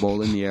a fetal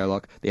ball in the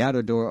airlock. The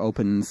outer door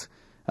opens,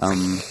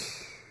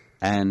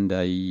 and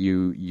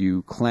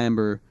you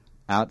clamber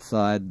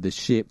outside the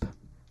ship.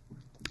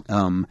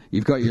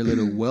 You've got your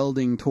little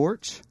welding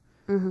torch.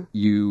 Mm-hmm.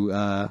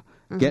 You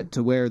get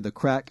to where the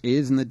crack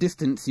is. In the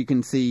distance, you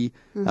can see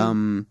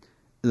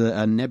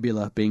a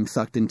nebula being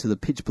sucked into the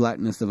pitch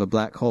blackness of a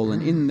black hole,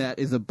 and in that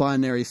is a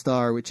binary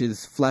star which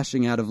is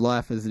flashing out of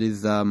life as it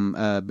is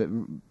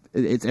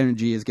its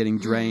energy is getting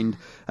drained.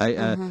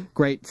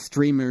 Great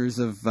streamers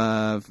of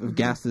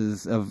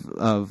gases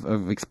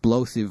of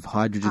explosive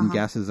hydrogen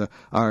gases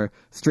are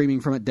streaming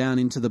from it down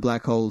into the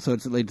black hole. So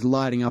it's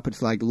lighting up.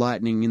 It's like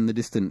lightning in the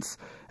distance,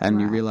 and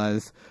you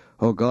realize,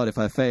 oh God, if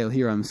I fail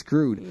here, I'm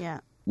screwed. Yeah.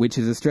 Which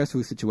is a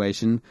stressful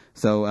situation.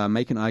 So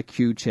make an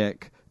IQ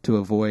check to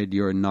avoid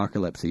your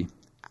narcolepsy.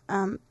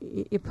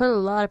 You put a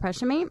lot of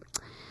pressure on me.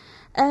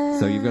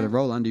 So you've got to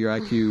roll under your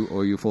IQ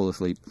or you fall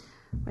asleep.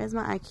 Where's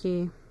my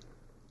IQ?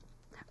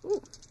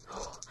 Ooh.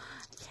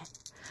 Okay.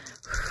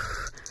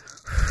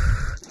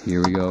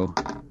 Here we go.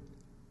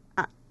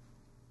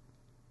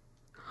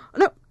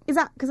 No, is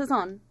that because it's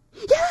on?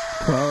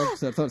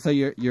 12. So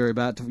you're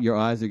about to, your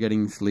eyes are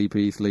getting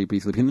sleepy,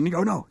 and then you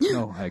go, no,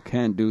 I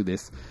can't do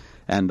this.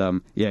 And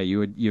we're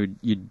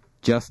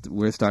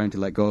starting to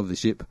let go of the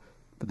ship,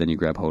 but then you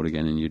grab hold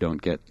again and you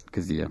don't get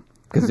because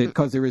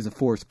there is a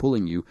force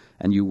pulling you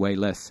and you weigh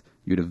less.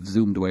 You'd have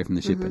zoomed away from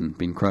the ship and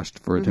been crushed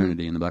for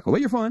eternity in the black hole.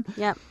 But you're fine.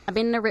 Yep, I've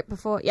been in a rip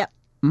before. Yep.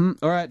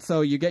 All right,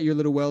 so you get your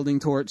little welding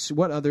torch.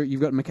 What other?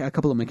 You've got a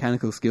couple of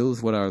mechanical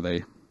skills. What are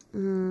they?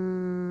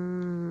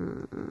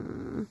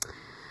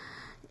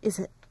 Is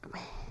it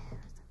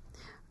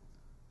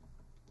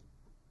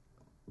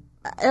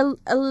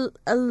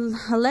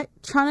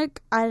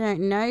electronic? I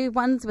don't know.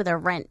 One's with a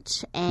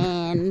wrench,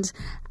 and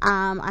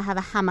I have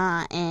a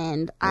hammer,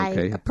 and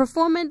a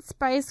performance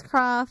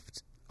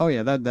spacecraft. Oh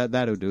yeah,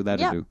 that'll do.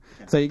 That'll do.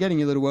 So you're getting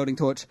your little welding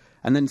torch,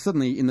 and then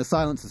suddenly in the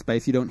silence of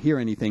space, you don't hear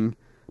anything,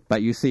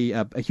 but you see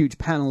a huge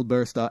panel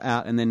burst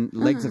out, and then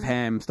legs of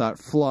ham start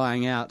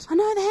flying out. I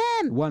know the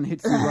ham. One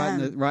hits you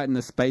right in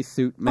the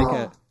spacesuit.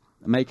 Well,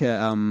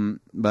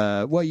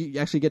 you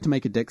actually get to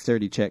make a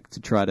dexterity check to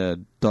try to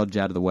dodge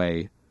out of the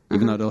way,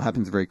 even though it all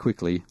happens very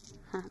quickly.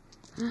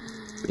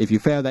 If you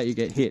fail that, you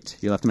get hit.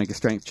 You'll have to make a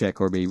strength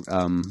check or be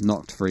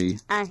knocked free.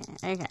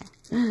 Okay.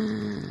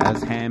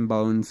 As ham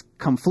bones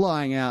come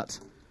flying out.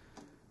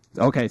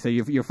 Okay, so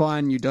you're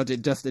fine. You dodge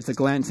it. It's a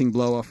glancing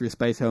blow off your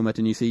space helmet,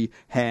 and you see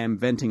ham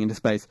venting into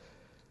space.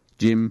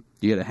 Jim,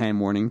 you get a ham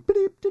warning.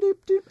 Beep.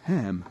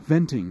 Ham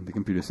venting. The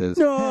computer says.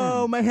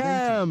 No, my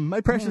ham,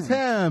 my precious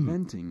ham.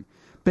 Venting.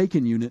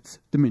 Bacon units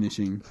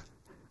diminishing.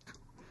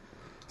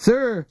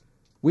 Sir,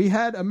 we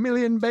had 1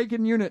 million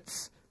bacon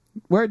units.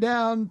 We're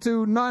down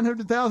to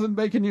 900,000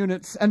 bacon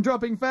units and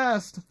dropping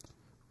fast.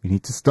 We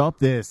need to stop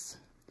this.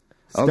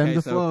 Stem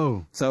the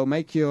flow. So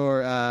make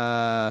your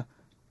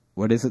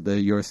what is it?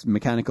 Your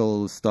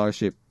mechanical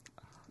starship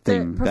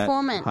thing. The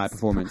performance. That high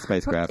performance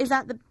spacecraft. Is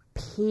that the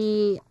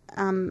P?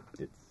 Huh?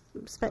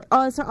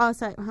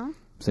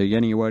 So you're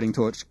getting your welding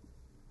torch.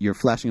 You're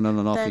flashing it on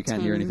and off. 13, You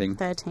can't hear anything.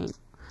 13.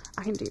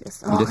 I can do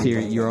this. You just hear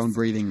your own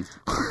breathing.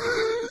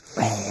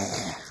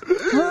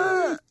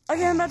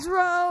 Again, that's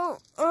row.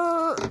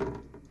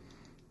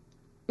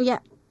 Yeah.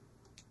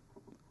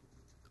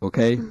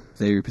 Okay.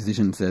 So your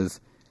position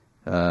says,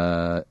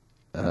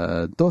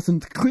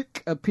 doesn't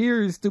click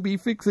appears to be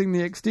fixing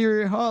the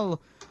exterior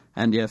hull.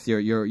 And yes,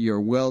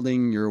 you're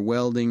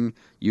welding.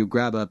 You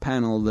grab a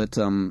panel that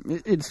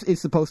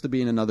it's supposed to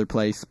be in another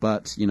place,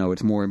 but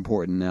it's more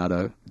important now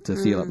to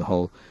seal up the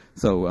hole.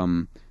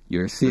 So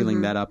you're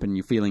sealing that up, and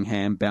you're feeling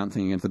ham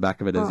bouncing against the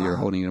back of it as you're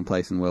holding it in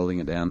place and welding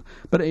it down.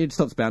 But it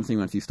stops bouncing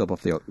once you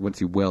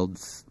once you weld.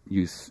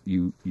 You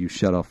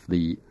shut off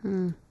the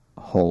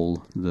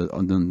hole.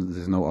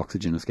 There's no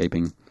oxygen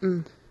escaping.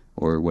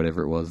 Or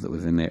whatever it was that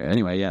was in there.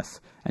 Anyway, yes.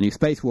 And you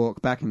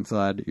spacewalk back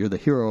inside. You're the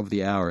hero of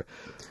the hour.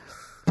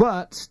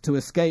 But to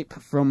escape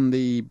from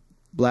the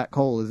black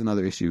hole is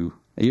another issue.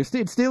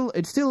 It's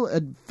still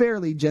a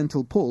fairly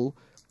gentle pull.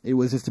 It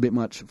was just a bit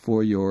much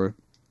for your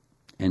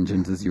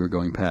engines as you were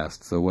going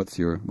past. So what's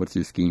your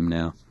scheme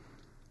now?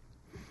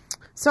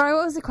 Sorry,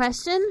 what was the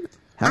question?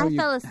 I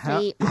fell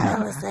asleep.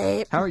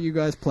 How are you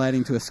guys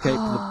planning to escape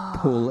the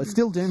pull? It's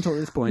still gentle at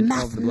this point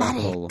of the black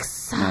hole.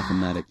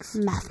 Mathematics.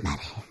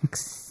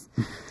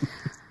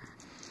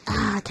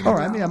 All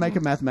right, may I make a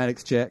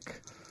mathematics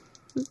check?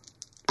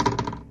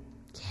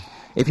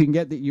 If you can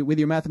get with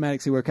your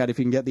mathematics, you work out if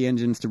you can get the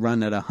engines to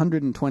run at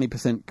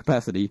 120%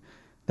 capacity,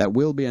 that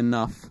will be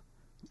enough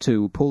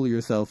to pull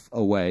yourself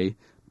away.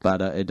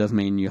 But it does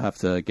mean you have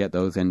to get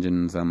those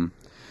engines.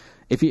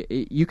 If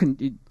you can,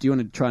 do you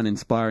want to try an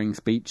inspiring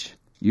speech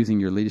using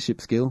your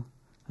leadership skill,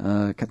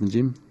 Captain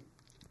Jim?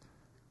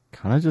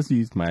 Can't I just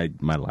use my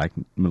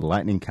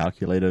lightning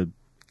calculator?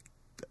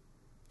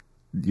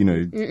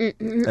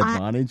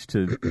 Advantage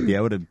to be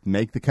able to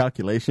make the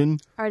calculation.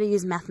 I already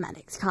use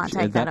mathematics. Can't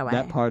take that away.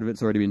 That part of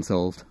it's already been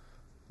solved.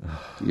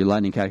 Your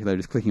lightning calculator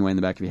is clicking away in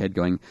the back of your head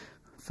going,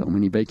 so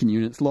many bacon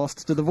units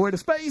lost to the void of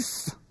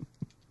space.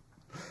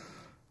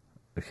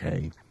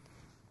 Okay.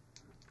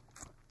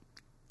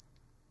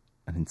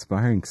 An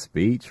inspiring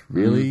speech?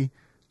 Really?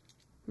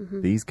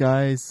 Mm-hmm. These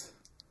guys?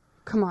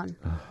 Come on.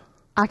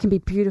 I can be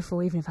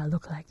beautiful even if I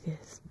look like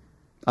this.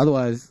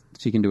 Otherwise,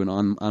 she can do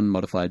an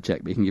unmodified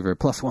check, but you can give her a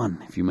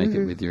 +1 if you make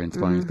it with your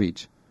inspiring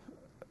speech.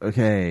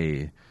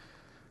 Okay.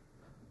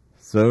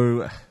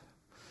 So,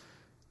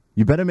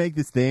 you better make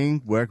this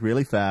thing work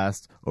really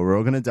fast, or we're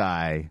all going to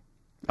die.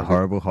 A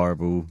horrible,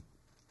 horrible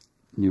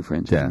New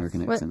French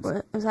American accents.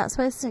 Was that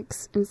supposed to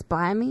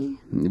inspire me?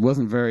 It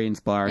wasn't very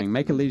inspiring.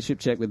 Make a leadership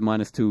check with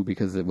 -2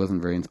 because it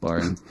wasn't very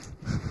inspiring.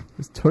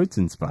 It's totes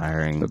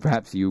inspiring. But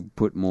perhaps you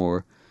put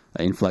more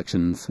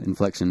inflections,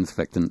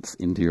 affectants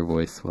into your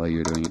voice while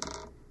you're doing it.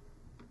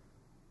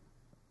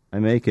 I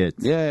make it.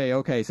 Yay,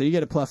 okay. So you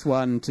get a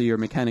 +1 to your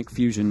mechanic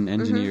fusion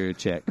engineer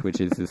check, which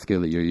is the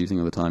skill that you're using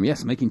all the time.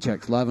 Yes, making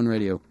checks live on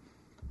radio.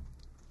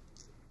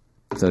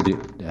 So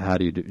how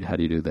do you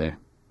do there?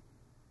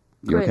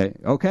 You Great. okay?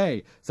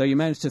 Okay. So you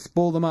managed to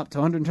spool them up to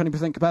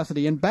 120%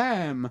 capacity, and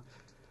bam!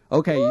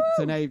 Okay,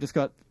 so now you've just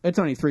got... It's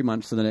only 3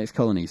 months to the next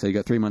colony, so you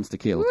got 3 months to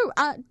kill. Ooh,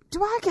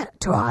 do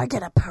I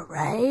get a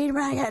parade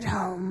when I get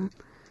home?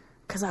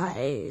 Because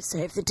I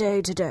saved the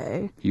day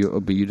today.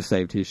 But you just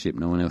saved his ship.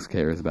 No one else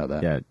cares about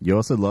that. Yeah, you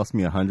also lost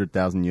me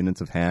 100,000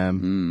 units of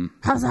ham.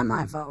 How's that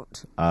my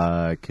fault?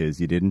 Because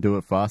you didn't do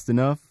it fast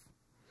enough.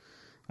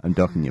 I'm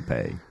docking your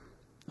pay.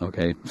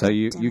 Okay, so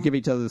you give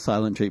each other the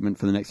silent treatment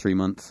for the next 3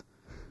 months.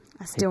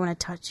 I still want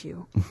to touch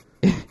you.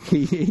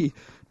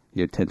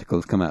 Your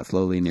tentacles come out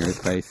slowly near his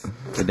face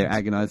with their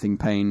agonizing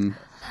pain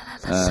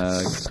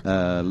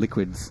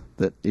liquids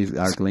that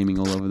are gleaming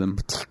all over them.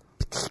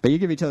 But you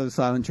give each other the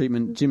silent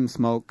treatment. Jim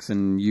smokes,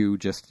 and you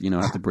just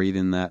have to breathe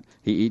in that.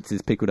 He eats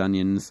his pickled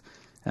onions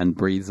and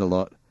breathes a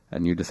lot,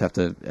 and you just have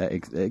to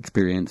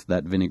experience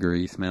that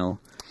vinegary smell.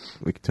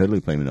 We could totally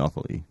play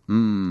Monopoly.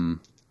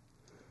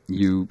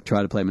 You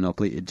try to play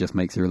Monopoly, it just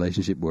makes the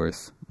relationship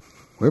worse.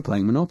 We're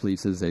playing Monopoly,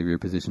 says Xavier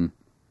Position.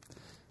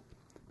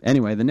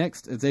 Anyway, the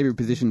next Xavier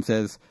Position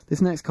says,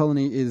 this next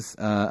colony is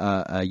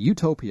a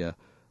utopia.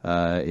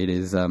 It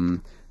is...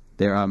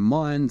 There are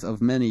mines of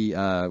many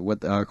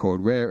what are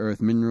called rare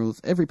earth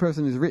minerals. Every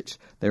person is rich.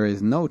 There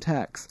is no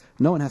tax.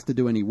 No one has to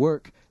do any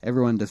work.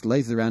 Everyone just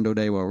lays around all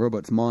day while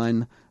robots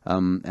mine.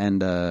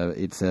 And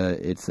it's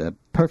a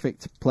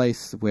perfect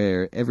place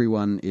where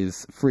everyone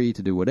is free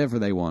to do whatever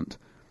they want.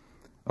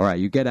 All right,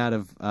 you get out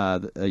of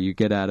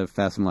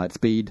Fast and Light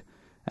Speed,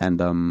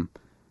 and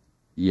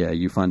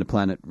you find a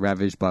planet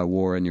ravaged by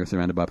war, and you're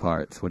surrounded by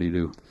pirates. What do you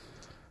do?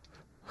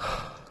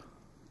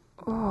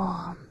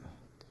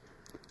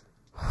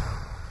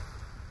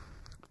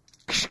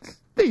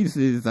 This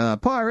is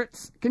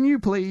pirates. Can you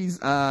please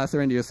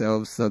surrender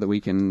yourselves so that we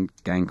can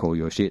gank all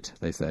your shit,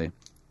 they say.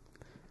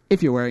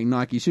 If you're wearing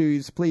Nike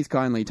shoes, please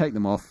kindly take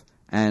them off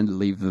and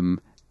leave them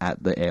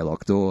at the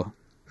airlock door.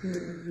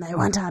 They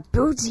want our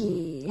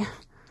booty.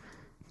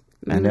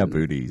 And our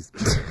booties.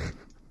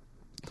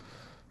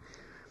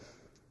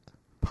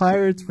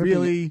 Pirates,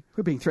 really?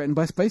 We're being threatened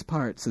by space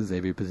pirates, says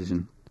Xavier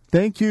Position.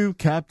 Thank you,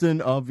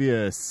 Captain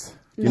Obvious.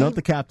 You're not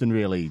the captain,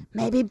 really.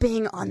 Maybe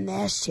being on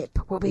their ship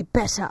will be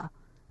better.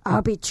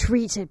 I'll be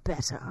treated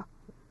better.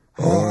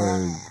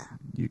 Or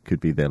you could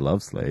be their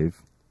love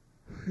slave.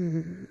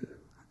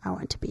 I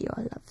want to be your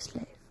love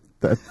slave.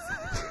 That's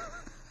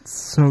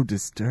so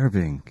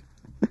disturbing.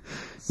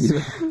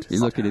 You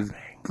look at his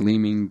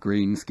gleaming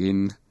green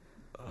skin,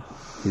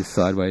 his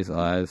sideways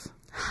eyes,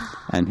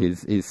 and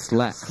his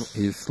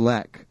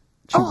slack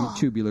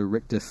tubular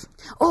rictus.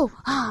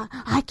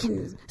 I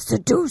can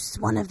seduce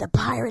one of the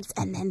pirates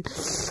and then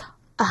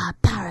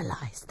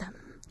paralyze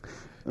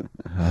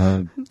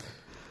them.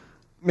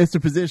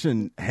 Mr.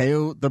 Position,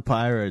 hail the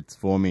pirates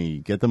for me.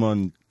 Get them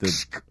on the...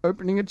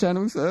 Opening a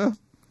channel, sir.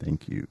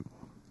 Thank you.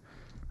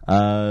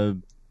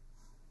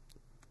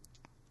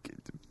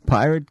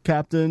 Pirate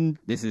Captain.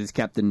 This is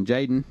Captain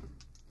Jaden.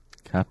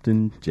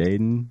 Captain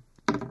Jaden.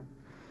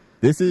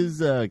 This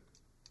is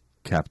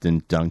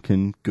Captain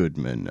Duncan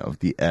Goodman of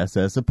the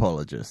SS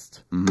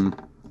Apologist.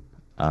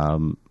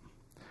 Mm-hmm.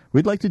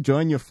 We'd like to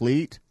join your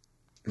fleet.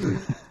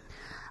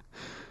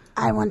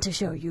 I want to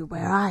show you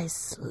where I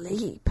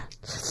sleep.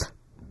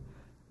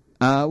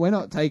 We're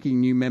not taking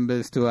new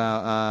members to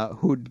our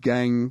Hood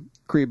Gang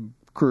crib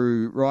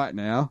crew right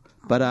now,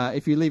 but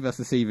if you leave us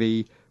a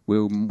CV,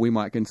 we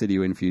might consider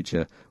you in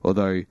future,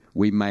 although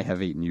we may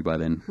have eaten you by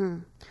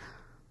then.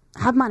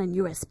 I have mine in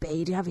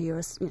USB. Do you have a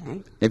US,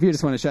 If you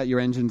just want to shut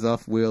your engines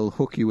off, we'll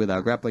hook you with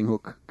our grappling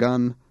hook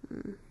gun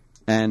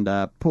and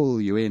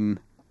pull you in,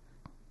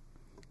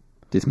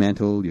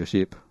 dismantle your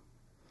ship,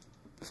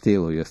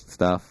 steal all your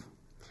stuff,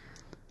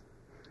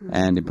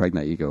 and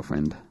impregnate your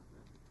girlfriend.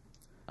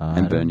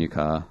 And burn your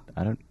car.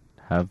 I don't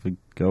have a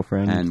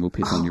girlfriend. And we'll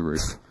piss on your roof.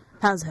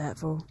 How's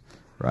hurtful?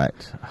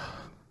 Right.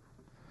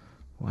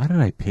 Why did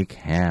I pick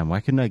ham?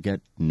 Why couldn't I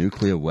get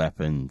nuclear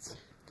weapons?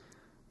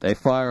 They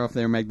fire off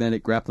their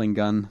magnetic grappling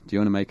gun. Do you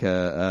want to make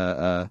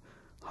a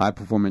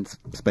high-performance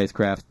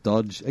spacecraft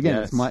dodge? Again,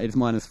 yes. It's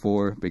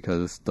 -4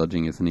 because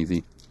dodging isn't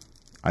easy.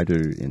 I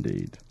do,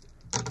 indeed.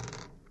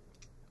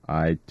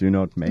 I do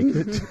not make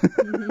it.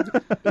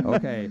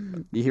 Okay.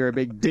 You hear a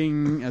big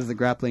ding as the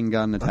grappling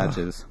gun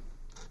attaches.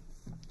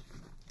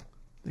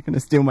 They're going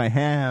to steal my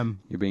ham.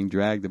 You're being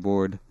dragged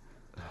aboard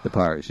the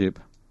pirate ship.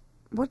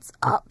 What's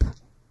up?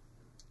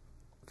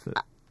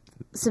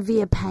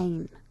 Severe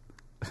pain.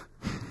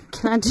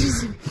 Can I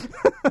just...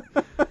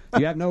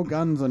 You have no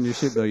guns on your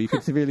ship, though. You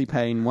could severely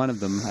pain one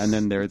of them, and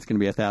then it's going to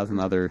be 1,000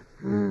 other...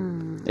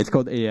 It's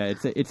called... Yeah,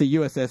 it's a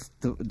USS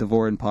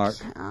Devoran Park.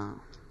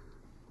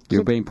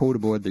 You're being pulled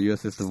aboard the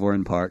USS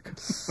Devoran Park.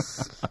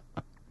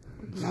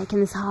 Making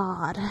this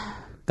hard.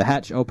 The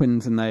hatch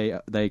opens, and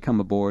they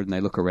come aboard, and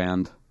they look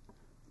around.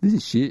 This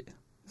is shit.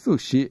 This is all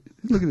shit.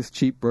 Look at this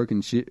cheap,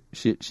 broken shit.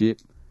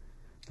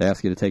 They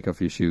ask you to take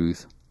off your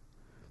shoes.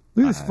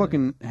 Look at this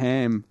fucking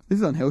ham. This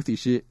is unhealthy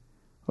shit.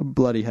 I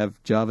bloody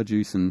have Java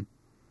juice and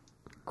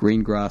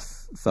green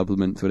grass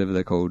supplements, whatever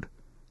they're called.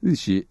 This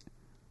is shit.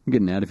 I'm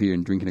getting out of here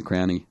and drinking a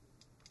Crownie.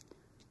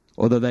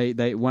 Although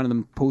they one of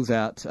them pulls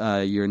out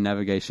your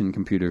navigation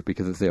computer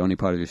because it's the only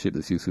part of your ship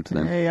that's useful to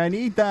them. Hey, I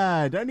need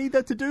that. I need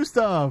that to do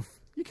stuff.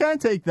 You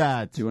can't take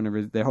that. Do you want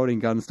to? They're holding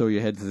guns to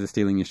your heads as they're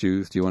stealing your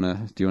shoes. Do you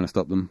want to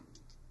stop them?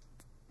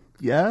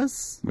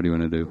 Yes. What do you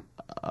want to do?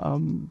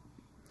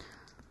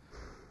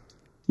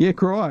 Yeah,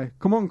 cry.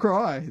 Come on,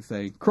 cry. He's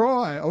saying,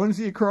 cry. I want to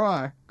see you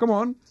cry. Come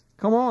on,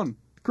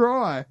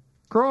 cry,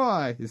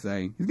 cry. He's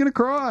saying, he's gonna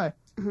cry.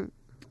 I'm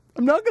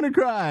not gonna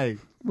cry.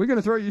 We're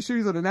gonna throw your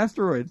shoes at an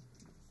asteroid.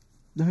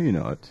 No, you're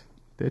not.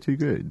 They're too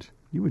good.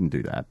 You wouldn't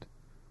do that.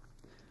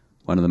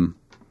 One of them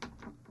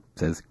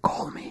says,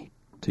 call me,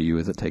 to you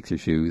as it takes your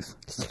shoes.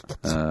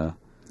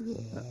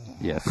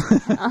 Yes.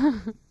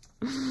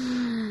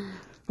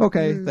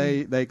 Okay,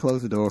 they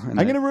close the door. And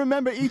I'm going to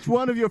remember each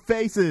one of your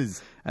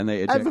faces. And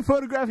they I have a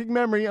photographic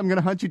memory. I'm going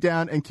to hunt you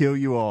down and kill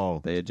you all.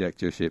 They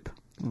eject your ship.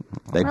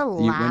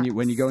 Relax.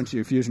 When you go into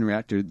your fusion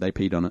reactor, they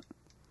peed on it.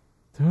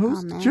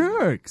 Those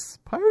jerks.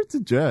 Pirates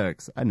are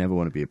jerks. I never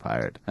want to be a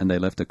pirate. And they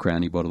left a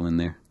Crownie bottle in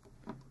there.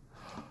 Can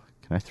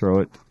I throw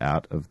it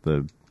out of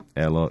the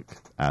airlock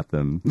at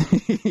them?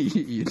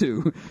 You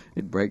do.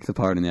 It breaks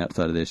apart on the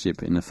outside of their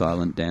ship in a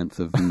silent dance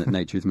of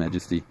nature's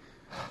majesty.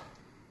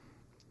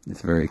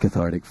 It's very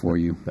cathartic for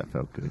you. That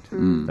felt good.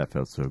 That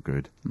felt so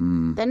good.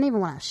 They didn't even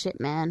want our ship,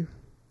 man.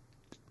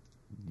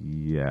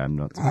 Yeah, I'm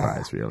not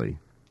surprised, really.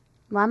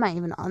 Why am I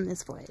even on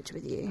this voyage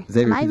with you?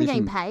 Xavier am I even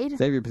Position- getting paid?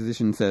 Xavier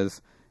Position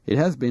says, it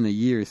has been a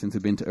year since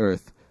we've been to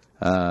Earth.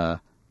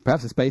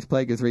 Perhaps a space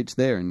plague has reached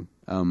there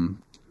and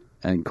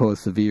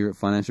caused severe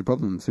financial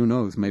problems. Who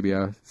knows? Maybe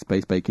our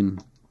space bacon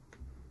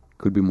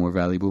could be more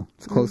valuable.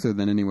 It's closer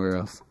than anywhere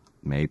else.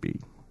 Maybe.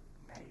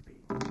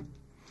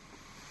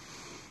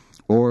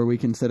 Or we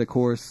can set a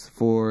course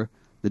for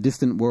the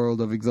distant world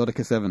of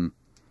Exotica 7,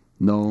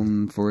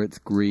 known for its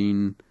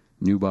green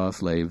Nubar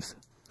slaves.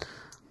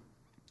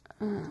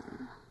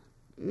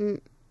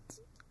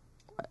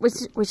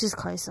 Which is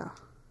closer?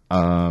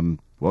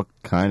 What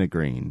kind of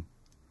green?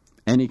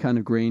 Any kind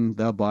of green,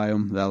 they'll buy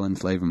them, they'll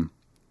enslave them.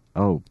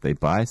 Oh, they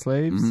buy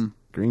slaves?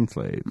 Green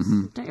slaves.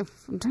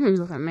 Don't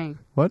look at me.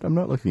 What? I'm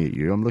not looking at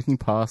you. I'm looking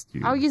past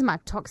you. I'll use my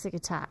toxic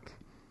attack.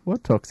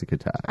 What toxic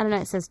attack? I don't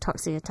know, it says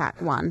toxic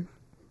attack 1.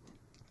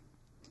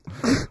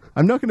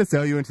 I'm not going to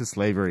sell you into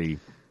slavery.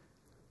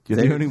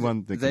 You're the only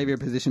one that Xavier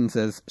Position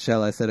says,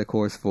 shall I set a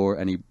course for,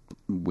 and he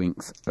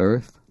winks,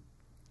 Earth,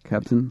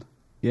 Captain?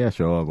 Yeah,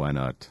 sure, why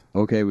not?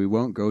 Okay, we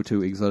won't go to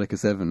Exotica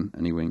 7,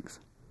 and he winks.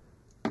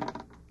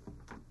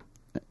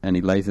 And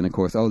he lays in a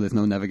course. Oh, there's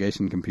no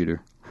navigation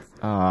computer.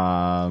 Do you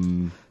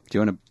want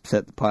to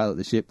set the pilot of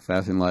the ship,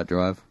 fast and light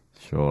drive?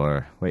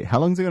 Sure. Wait, how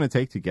long is it going to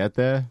take to get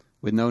there?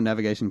 With no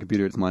navigation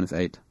computer, it's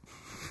 -8.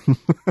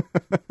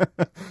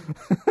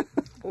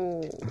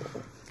 Can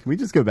we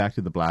just go back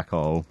to the black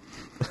hole?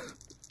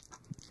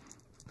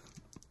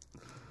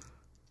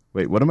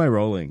 Wait, what am I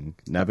rolling?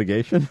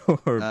 Navigation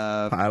or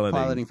piloting?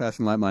 Piloting fast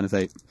and light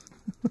 -8.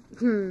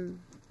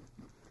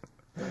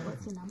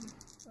 What's your number?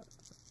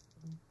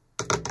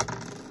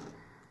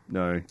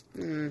 No.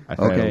 I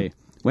failed. Okay.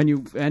 When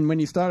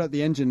you start up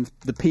the engines,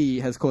 the P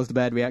has caused a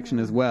bad reaction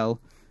as well,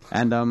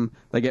 and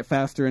they get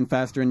faster and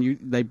faster, and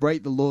they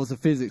break the laws of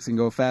physics and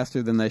go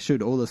faster than they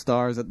should. All the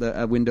stars at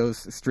the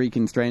windows streak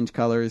in strange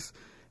colors.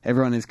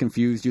 Everyone is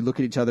confused. You look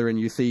at each other and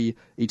you see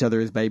each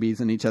other as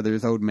babies and each other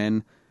as old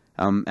men.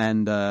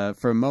 And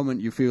for a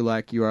moment you feel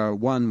like you are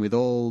one with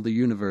all the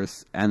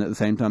universe, and at the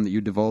same time that you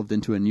devolved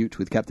into a newt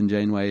with Captain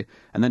Janeway,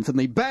 and then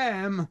suddenly,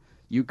 BAM!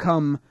 You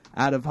come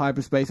out of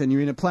hyperspace and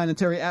you're in a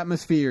planetary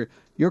atmosphere.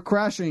 You're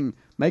crashing.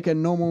 Make a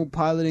normal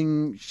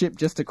piloting ship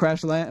just to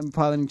crash land.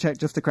 Piloting check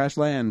just to crash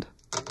land.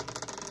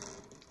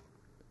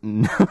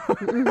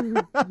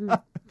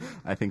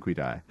 I think we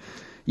die.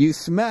 You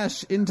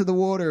smash into the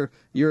water.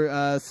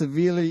 You're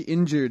severely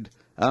injured.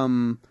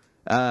 When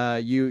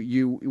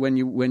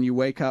you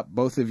wake up,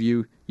 both of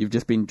you, you've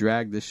just been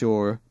dragged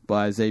ashore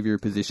by Xavier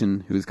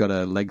Position, who's got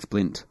a leg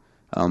splint.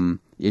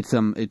 It's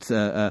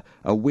a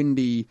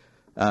windy,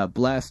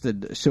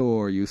 blasted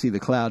shore. You see the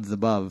clouds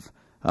above.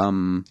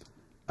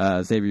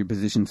 Xavier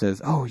Position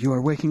says, "Oh, you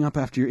are waking up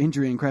after your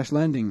injury and crash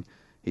landing."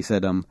 He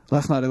said,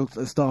 "Last night I looked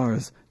at the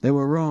stars. They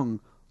were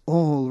wrong.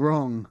 All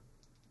wrong.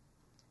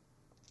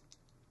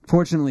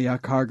 Fortunately, our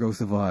cargo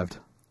survived."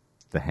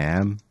 The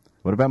ham?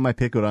 What about my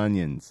pickled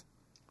onions?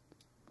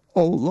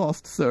 "All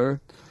lost,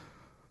 sir."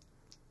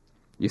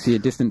 You see a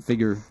distant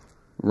figure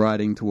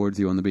riding towards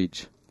you on the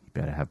beach. You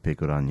better have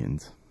pickled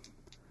onions.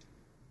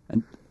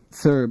 And,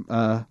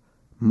 sir,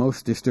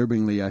 most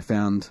disturbingly, I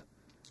found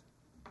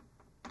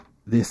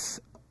this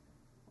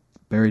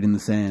buried in the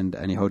sand,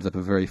 and he holds up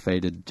a very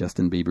faded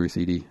Justin Bieber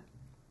CD.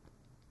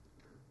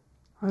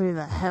 Who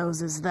the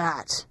hell's is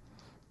that?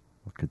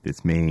 What could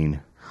this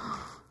mean?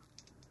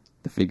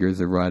 The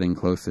figures are riding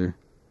closer.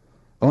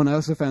 Oh, and I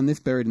also found this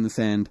buried in the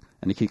sand,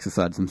 and he kicks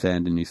aside some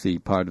sand, and you see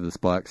part of the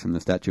spikes from the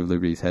Statue of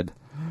Liberty's head.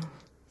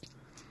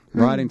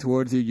 riding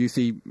towards you. You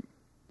see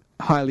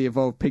highly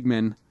evolved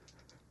pigmen,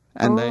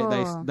 and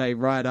they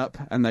ride up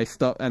and they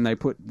stop and they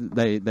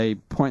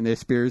point their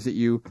spears at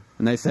you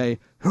and they say,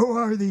 "Who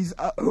are these?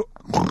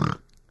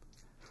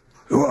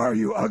 Who are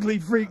you, ugly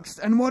freaks?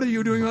 And what are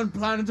you doing on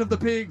Planet of the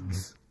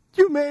Pigs?"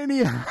 You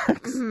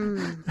maniacs!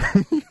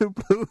 You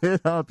blew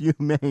it up, you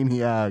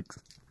maniacs!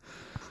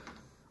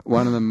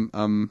 One of them,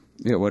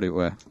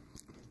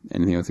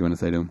 anything else you want to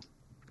say to him?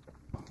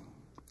 Do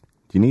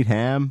you need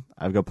ham?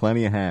 I've got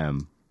plenty of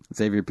ham.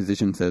 Xavier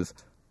Position says,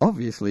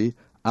 obviously,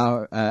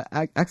 our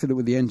accident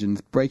with the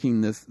engines, breaking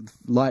this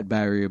light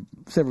barrier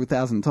several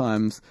thousand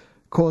times,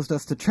 caused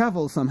us to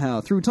travel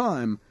somehow through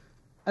time,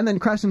 and then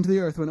crash into the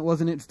Earth when it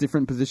was in its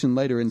different position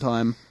later in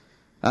time.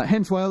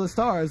 Hence why all the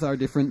stars are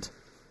different,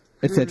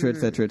 etc.,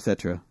 etc.,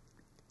 etc.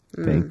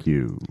 Thank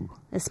you.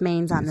 This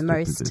means I'm the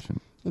most Position.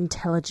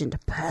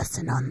 intelligent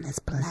person on this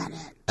planet.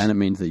 And it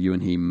means that you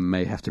and he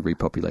may have to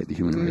repopulate the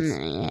human race.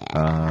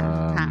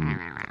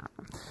 I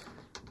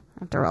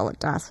have to roll a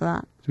dice for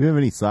that. Do we have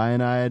any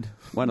cyanide?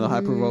 One of the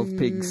hyper-evolved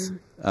pigs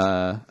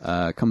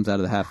comes out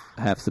of the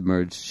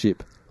half-submerged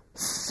ship.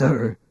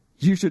 Sir,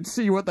 you should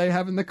see what they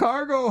have in the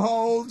cargo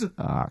hold!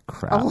 Ah,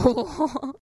 crap. Oh.